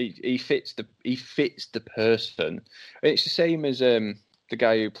person. He fits the person. And it's the same as the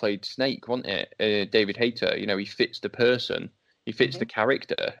guy who played Snake, wasn't it? David Hayter. He fits the person. He fits the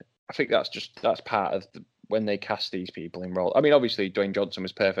character. I think that's part of when they cast these people in role. I mean, obviously Dwayne Johnson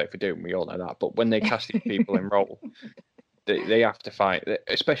was perfect for Doom. We all know that. But when they cast these people in role, they have to find,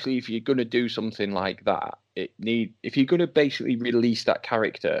 especially if you're going to do something like that. If you're going to basically release that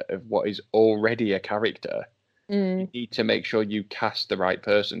character of what is already a character, you need to make sure you cast the right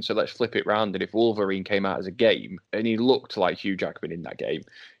person. So let's flip it round. And if Wolverine came out as a game and he looked like Hugh Jackman in that game,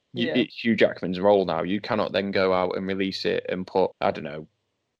 it's Hugh Jackman's role now. You cannot then go out and release it and put, I don't know,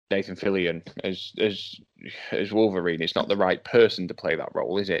 Nathan Fillion as Wolverine. It's not the right person to play that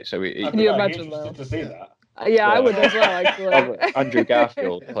role, is it? So can you imagine that? To see that. Yeah, I would as well, actually. Andrew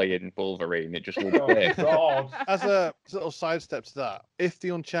Garfield playing Wolverine, it just will be As a little sidestep to that, if the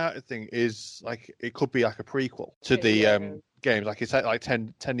Uncharted thing is like, it could be like a prequel to the games, like it's like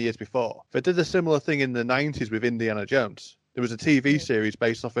 10 years before. If they did a similar thing in the 90s with Indiana Jones, there was a TV series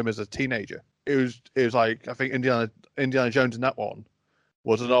based off him as a teenager. It was like, I think Indiana Jones in that one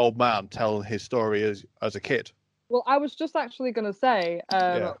was an old man telling his story as a kid. Well, I was just actually going to say,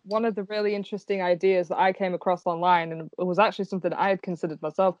 one of the really interesting ideas that I came across online, and it was actually something I had considered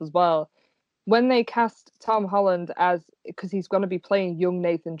myself as well, when they cast Tom Holland because he's going to be playing young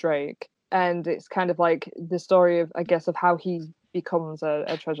Nathan Drake, and it's kind of like the story of, I guess, of how he becomes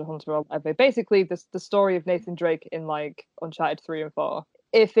a treasure hunter or whatever. Basically, the story of Nathan Drake in like Uncharted 3 and 4.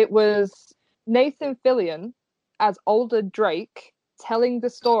 If it was Nathan Fillion as older Drake telling the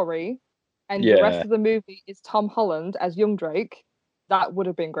story, and the rest of the movie is Tom Holland as young Drake, that would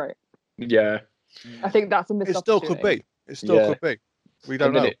have been great. Yeah. I think that's a missed opportunity. It still could be. We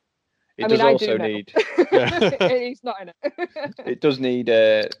don't know. It does also need. He's not in it. It does need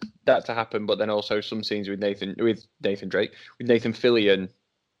that to happen, but then also some scenes with Nathan Fillion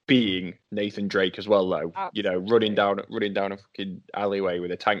being Nathan Drake as well, though. Absolutely. running down a fucking alleyway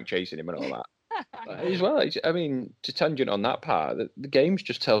with a tank chasing him and all that. As well, I mean, to tangent on that part, the games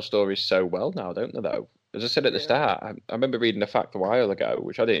just tell stories so well now, don't they? Though, as I said at the start, I remember reading a fact a while ago,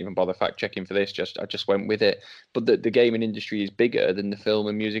 which I didn't even bother fact checking for this. I just went with it. But the gaming industry is bigger than the film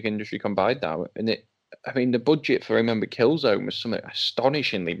and music industry combined now, and the budget for Remember Killzone was something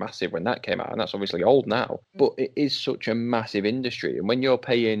astonishingly massive when that came out, and that's obviously old now. But it is such a massive industry, and when you're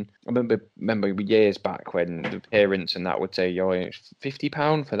paying, I remember years back when the parents and that would say, "Yo, it's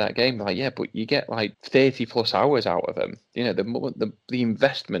 £50 for that game." Like, yeah, but you get like 30+ hours out of them. The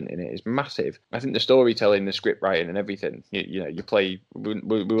investment in it is massive. I think the storytelling, the script writing, and everything. You play.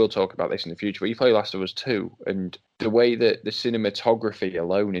 We will talk about this in the future. But you play Last of Us 2, and the way that the cinematography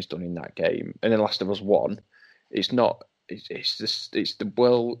alone is done in that game, and then Last of Us 1, it's not. It's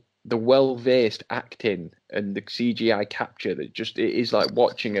the well-versed acting and the CGI capture that it is like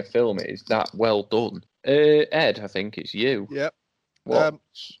watching a film. It is that well done. Ed, I think it's you. Yep.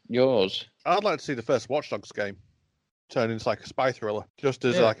 What's yours? I'd like to see the first Watch Dogs game turn into like a spy thriller, just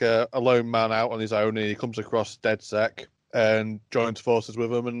as like a lone man out on his own, and he comes across DedSec and joins forces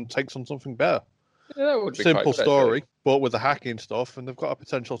with them and takes on something better. Yeah, that would be simple story, but with the hacking stuff, and they've got a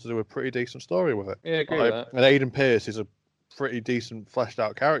potential to do a pretty decent story with it. Yeah, I agree with that. And Aidan Pierce is a pretty decent, fleshed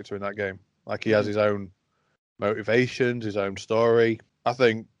out character in that game. Like, he has his own motivations, his own story. I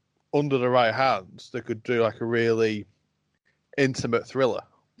think under the right hands, they could do like a really intimate thriller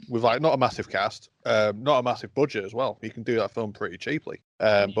with like not a massive cast, not a massive budget as well. You can do that film pretty cheaply,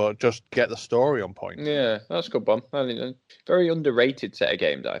 but just get the story on point. Yeah, that's a good one. Very underrated set of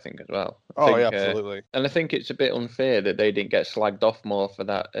games, I think, as well. Yeah, absolutely. And I think it's a bit unfair that they didn't get slagged off more for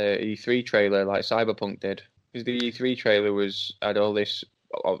that E3 trailer like Cyberpunk did. Because the E3 trailer had all this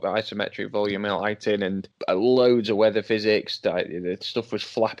isometric volume lighting and loads of weather physics. The stuff was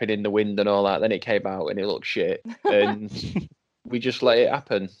flapping in the wind and all that. Then it came out and it looked shit. And we just let it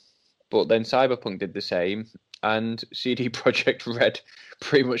happen. But then Cyberpunk did the same, and CD Projekt Red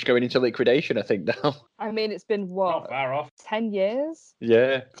pretty much going into liquidation, I think, now. I mean, it's been, not far off. 10 years?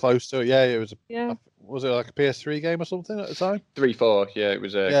 Yeah. Close to it, yeah. It was was it like a PS3 game or something at the time? 3-4, yeah. It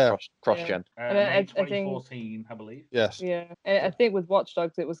was a cross-gen. I 2014, I believe. Yes. Yeah. And I think with Watch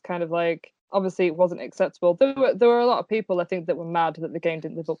Dogs, it was kind of like, obviously it wasn't acceptable. There were a lot of people, I think, that were mad that the game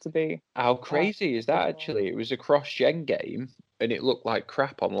didn't live up to be. How crazy is that, actually? It was a cross-gen game, and it looked like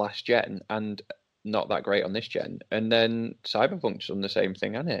crap on last gen, and not that great on this gen. And then Cyberpunk's done the same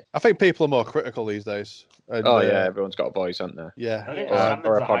thing, hasn't it? I think people are more critical these days. And, everyone's got a voice, haven't they? Yeah. I think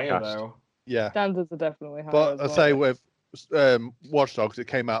or a podcast. Higher, yeah. Standards are definitely higher. But I'd say with Watch Dogs, it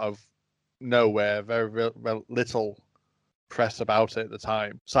came out of nowhere, very little press about it at the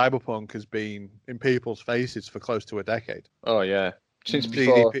time. Cyberpunk has been in people's faces for close to a decade. Oh, yeah. Since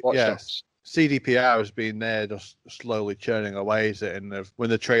before Watch Dogs. CDPR has been there just slowly churning away at it, and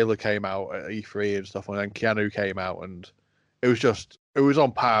when the trailer came out at E3 and stuff, and then Keanu came out, and it was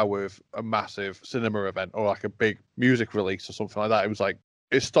on par with a massive cinema event or like a big music release or something like that. It was like,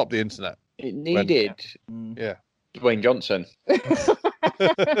 it stopped the internet. It needed Dwayne Johnson.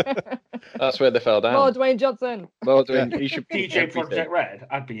 That's where they fell down. Oh, Dwayne Johnson. Well, he should be DJ Projekt Red,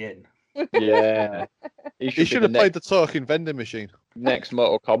 I'd be in. Yeah. He should have played the talking vending machine. Next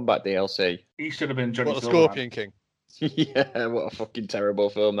Mortal Kombat DLC. He should have been Johnny Silverman. Scorpion King. Yeah, what a fucking terrible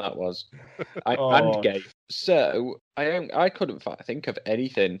film that was. And gay. So I couldn't think of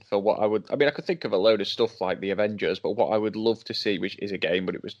anything for what I would. I mean, I could think of a load of stuff like the Avengers, but what I would love to see, which is a game,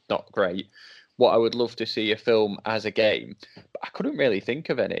 but it was not great. What I would love to see a film as a game, but I couldn't really think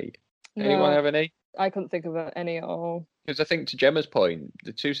of any. Anyone have any? I couldn't think of any at all. Because I think, to Gemma's point,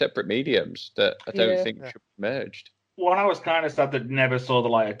 the two separate mediums that I don't think should be merged. One I was kind of sad that never saw the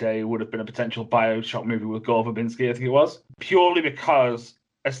light of day would have been a potential Bioshock movie with Gore Verbinski, I think it was. Purely because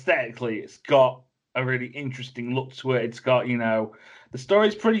aesthetically it's got a really interesting look to it. It's got, the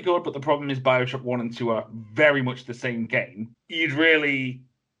story's pretty good, but the problem is Bioshock 1 and 2 are very much the same game. You'd really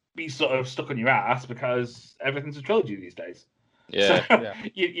be sort of stuck on your ass because everything's a trilogy these days. Yeah. So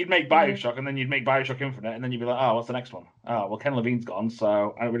you'd make Bioshock, and then you'd make Bioshock Infinite, and then you'd be like, oh, what's the next one? Oh, well, Ken Levine's gone,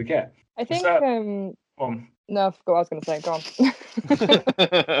 so I don't really care. I think... No, I forgot what I was going to say. Go on.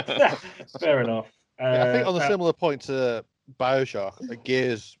 Fair enough. I think on a similar point to Bioshock, a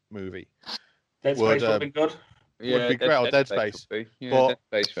Gears movie Dead Space would have been good. Would be great, or Dead Space. Dead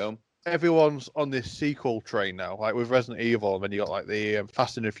Space film. everyone's on this sequel train now, like with Resident Evil, and then you got like the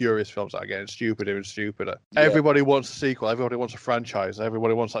Fast and the Furious films that are getting stupider and stupider. Yeah. Everybody wants a sequel. Everybody wants a franchise.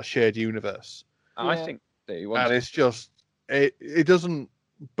 Everybody wants that shared universe. I think that he wants. And it's just it doesn't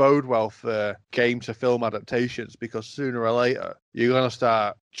bode well for game to film adaptations, because sooner or later you're gonna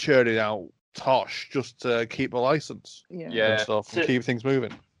start churning out tosh just to keep the license. And stuff and keep things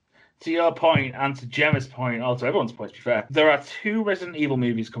moving. To your point, and to Gemma's point, also everyone's point, to be fair, there are 2 Resident Evil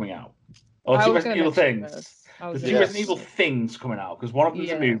movies coming out. Or 2 Resident Evil things. There's 2 Resident Evil things coming out, because one of them's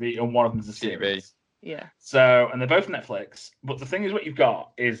a movie and one of them's a series. Yeah. So, and they're both Netflix. But the thing is, what you've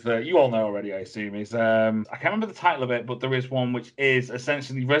got is that, you all know already, I assume, is, I can't remember the title of it, but there is one which is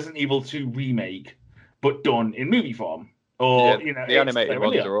essentially Resident Evil 2 remake, but done in movie form. Or, the animated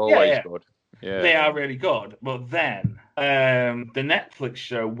ones are always good. Yeah. They are really good. But then, the Netflix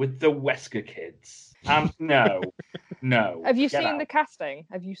show with the Wesker kids. No. Have you seen the casting?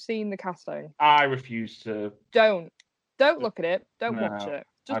 Have you seen the casting? I refuse to. Don't look at it. Don't watch it.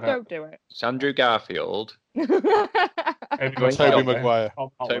 Just don't do it. It's Andrew Garfield. Tobey Maguire.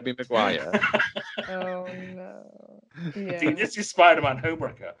 Tobey Maguire. Oh no. Yeah. See, this is Spider-Man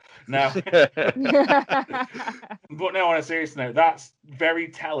Homewrecker. Now, but no, on a serious note, that's very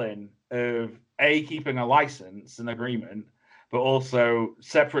telling of keeping a license and agreement, but also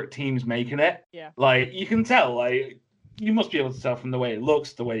separate teams making it. Yeah. Like, you can tell, like, you must be able to tell from the way it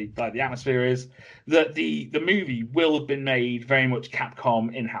looks, the way like the atmosphere is, that the movie will have been made very much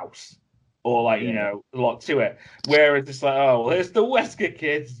Capcom in-house. Or like, a lot to it. Whereas it's like, oh, well, here's the Wesker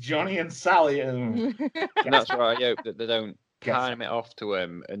kids, Johnny and Sally. And that's why I hope that they don't time it off to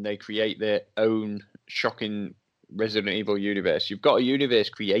them and they create their own shocking Resident Evil universe. You've got a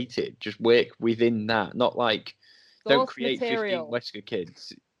universe created. Just work within that. Not like, don't create 15 Wesker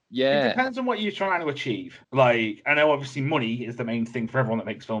kids. Yeah. It depends on what you're trying to achieve. Like, I know obviously money is the main thing for everyone that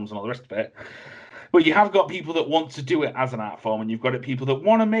makes films and all the rest of it. But you have got people that want to do it as an art form, and you've got people that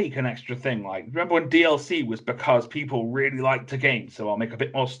want to make an extra thing. Like, remember when DLC was because people really liked the game, so I'll make a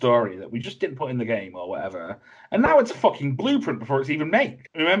bit more story that we just didn't put in the game or whatever. And now it's a fucking blueprint before it's even made.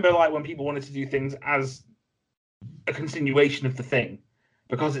 Remember, like, when people wanted to do things as a continuation of the thing,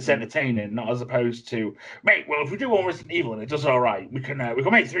 because it's entertaining, not as opposed to, mate, well, if we do one Resident Evil and it does all right, we can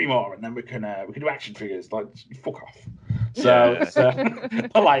make 3 more, and then we can do action figures. Like, fuck off. So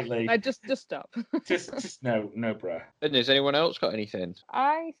politely, just stop. just no, bruh. And has anyone else got anything?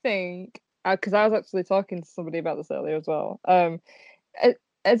 I think because I was actually talking to somebody about this earlier as well.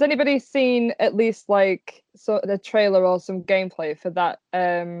 Has anybody seen at least like the trailer or some gameplay for that?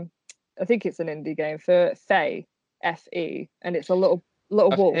 I think it's an indie game for Fe, Fe, and it's a little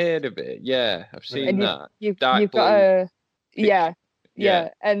wolf. I've heard of it. Yeah, I've seen that. You've got a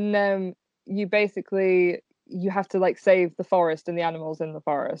and you basically. You have to like save the forest and the animals in the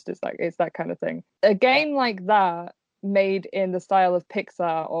forest. It's that kind of thing. A game like that made in the style of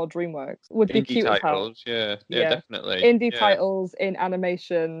Pixar or DreamWorks would be cute titles, as hell. Yeah, definitely. Indie titles in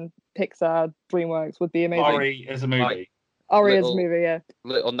animation, Pixar, DreamWorks would be amazing. Ori as a movie. Ori as a movie, yeah.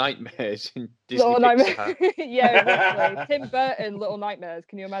 Little Nightmares in Disney Little Pixar. Yeah, exactly. Tim Burton, Little Nightmares.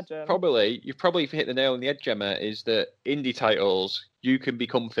 Can you imagine? You've probably hit the nail on the head, Gemma, is that indie titles, you can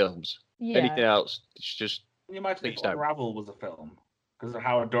become films. Yeah. Anything else, it's just... Can you imagine if Unravel was a film? Because of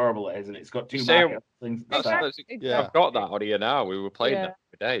how adorable it is, and it's got 2 things. Exactly. I've got that on here now. We were playing that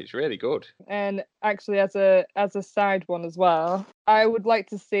today. It's really good. And actually, as a side one as well, I would like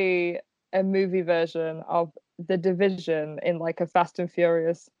to see a movie version of The Division in like a Fast and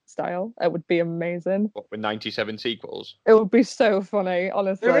Furious style. It would be amazing. What, with 97 sequels? It would be so funny,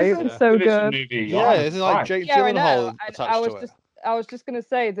 honestly. It's so good. Movie. Yeah, it's like Jake Gyllenhaal attached to it. I was just gonna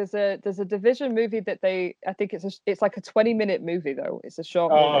say there's a Division movie that I think it's like a 20-minute movie though. It's a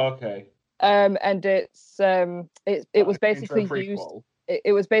short movie. Oh, okay. And it's it was basically used.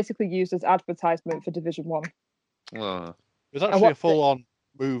 It was basically used as advertisement for Division 1. There's actually a full-on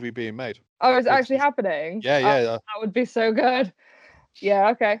movie being made. Oh, it's actually happening? Yeah. That would be so good. Yeah,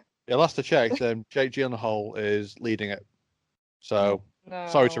 okay. Yeah, last I checked, Jake Gyllenhaal is leading it. So,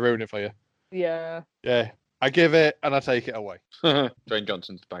 sorry to ruin it for you. Yeah. Yeah. I give it and I take it away. Dwayne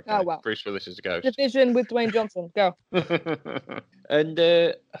Johnson's back. Oh, well. Bruce Willis is a ghost. Division with Dwayne Johnson. Go. And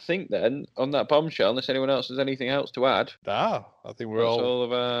I think then, on that bombshell, unless anyone else has anything else to add. I think we're all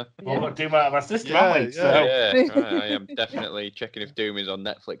of our... We're not doing out of our system, aren't we? I am definitely checking if Doom is on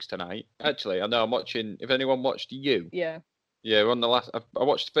Netflix tonight. Actually, I know I'm watching... If anyone watched You... Yeah. Yeah, we're on the last. I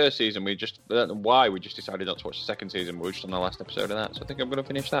watched the first season. I don't know why we just decided not to watch the second season. We were just on the last episode of that. So I think I'm going to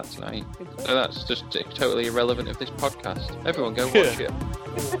finish that tonight. So that's just totally irrelevant of this podcast. Everyone go watch it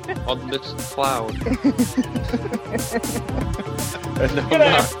on this cloud. And on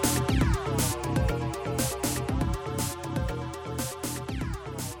that.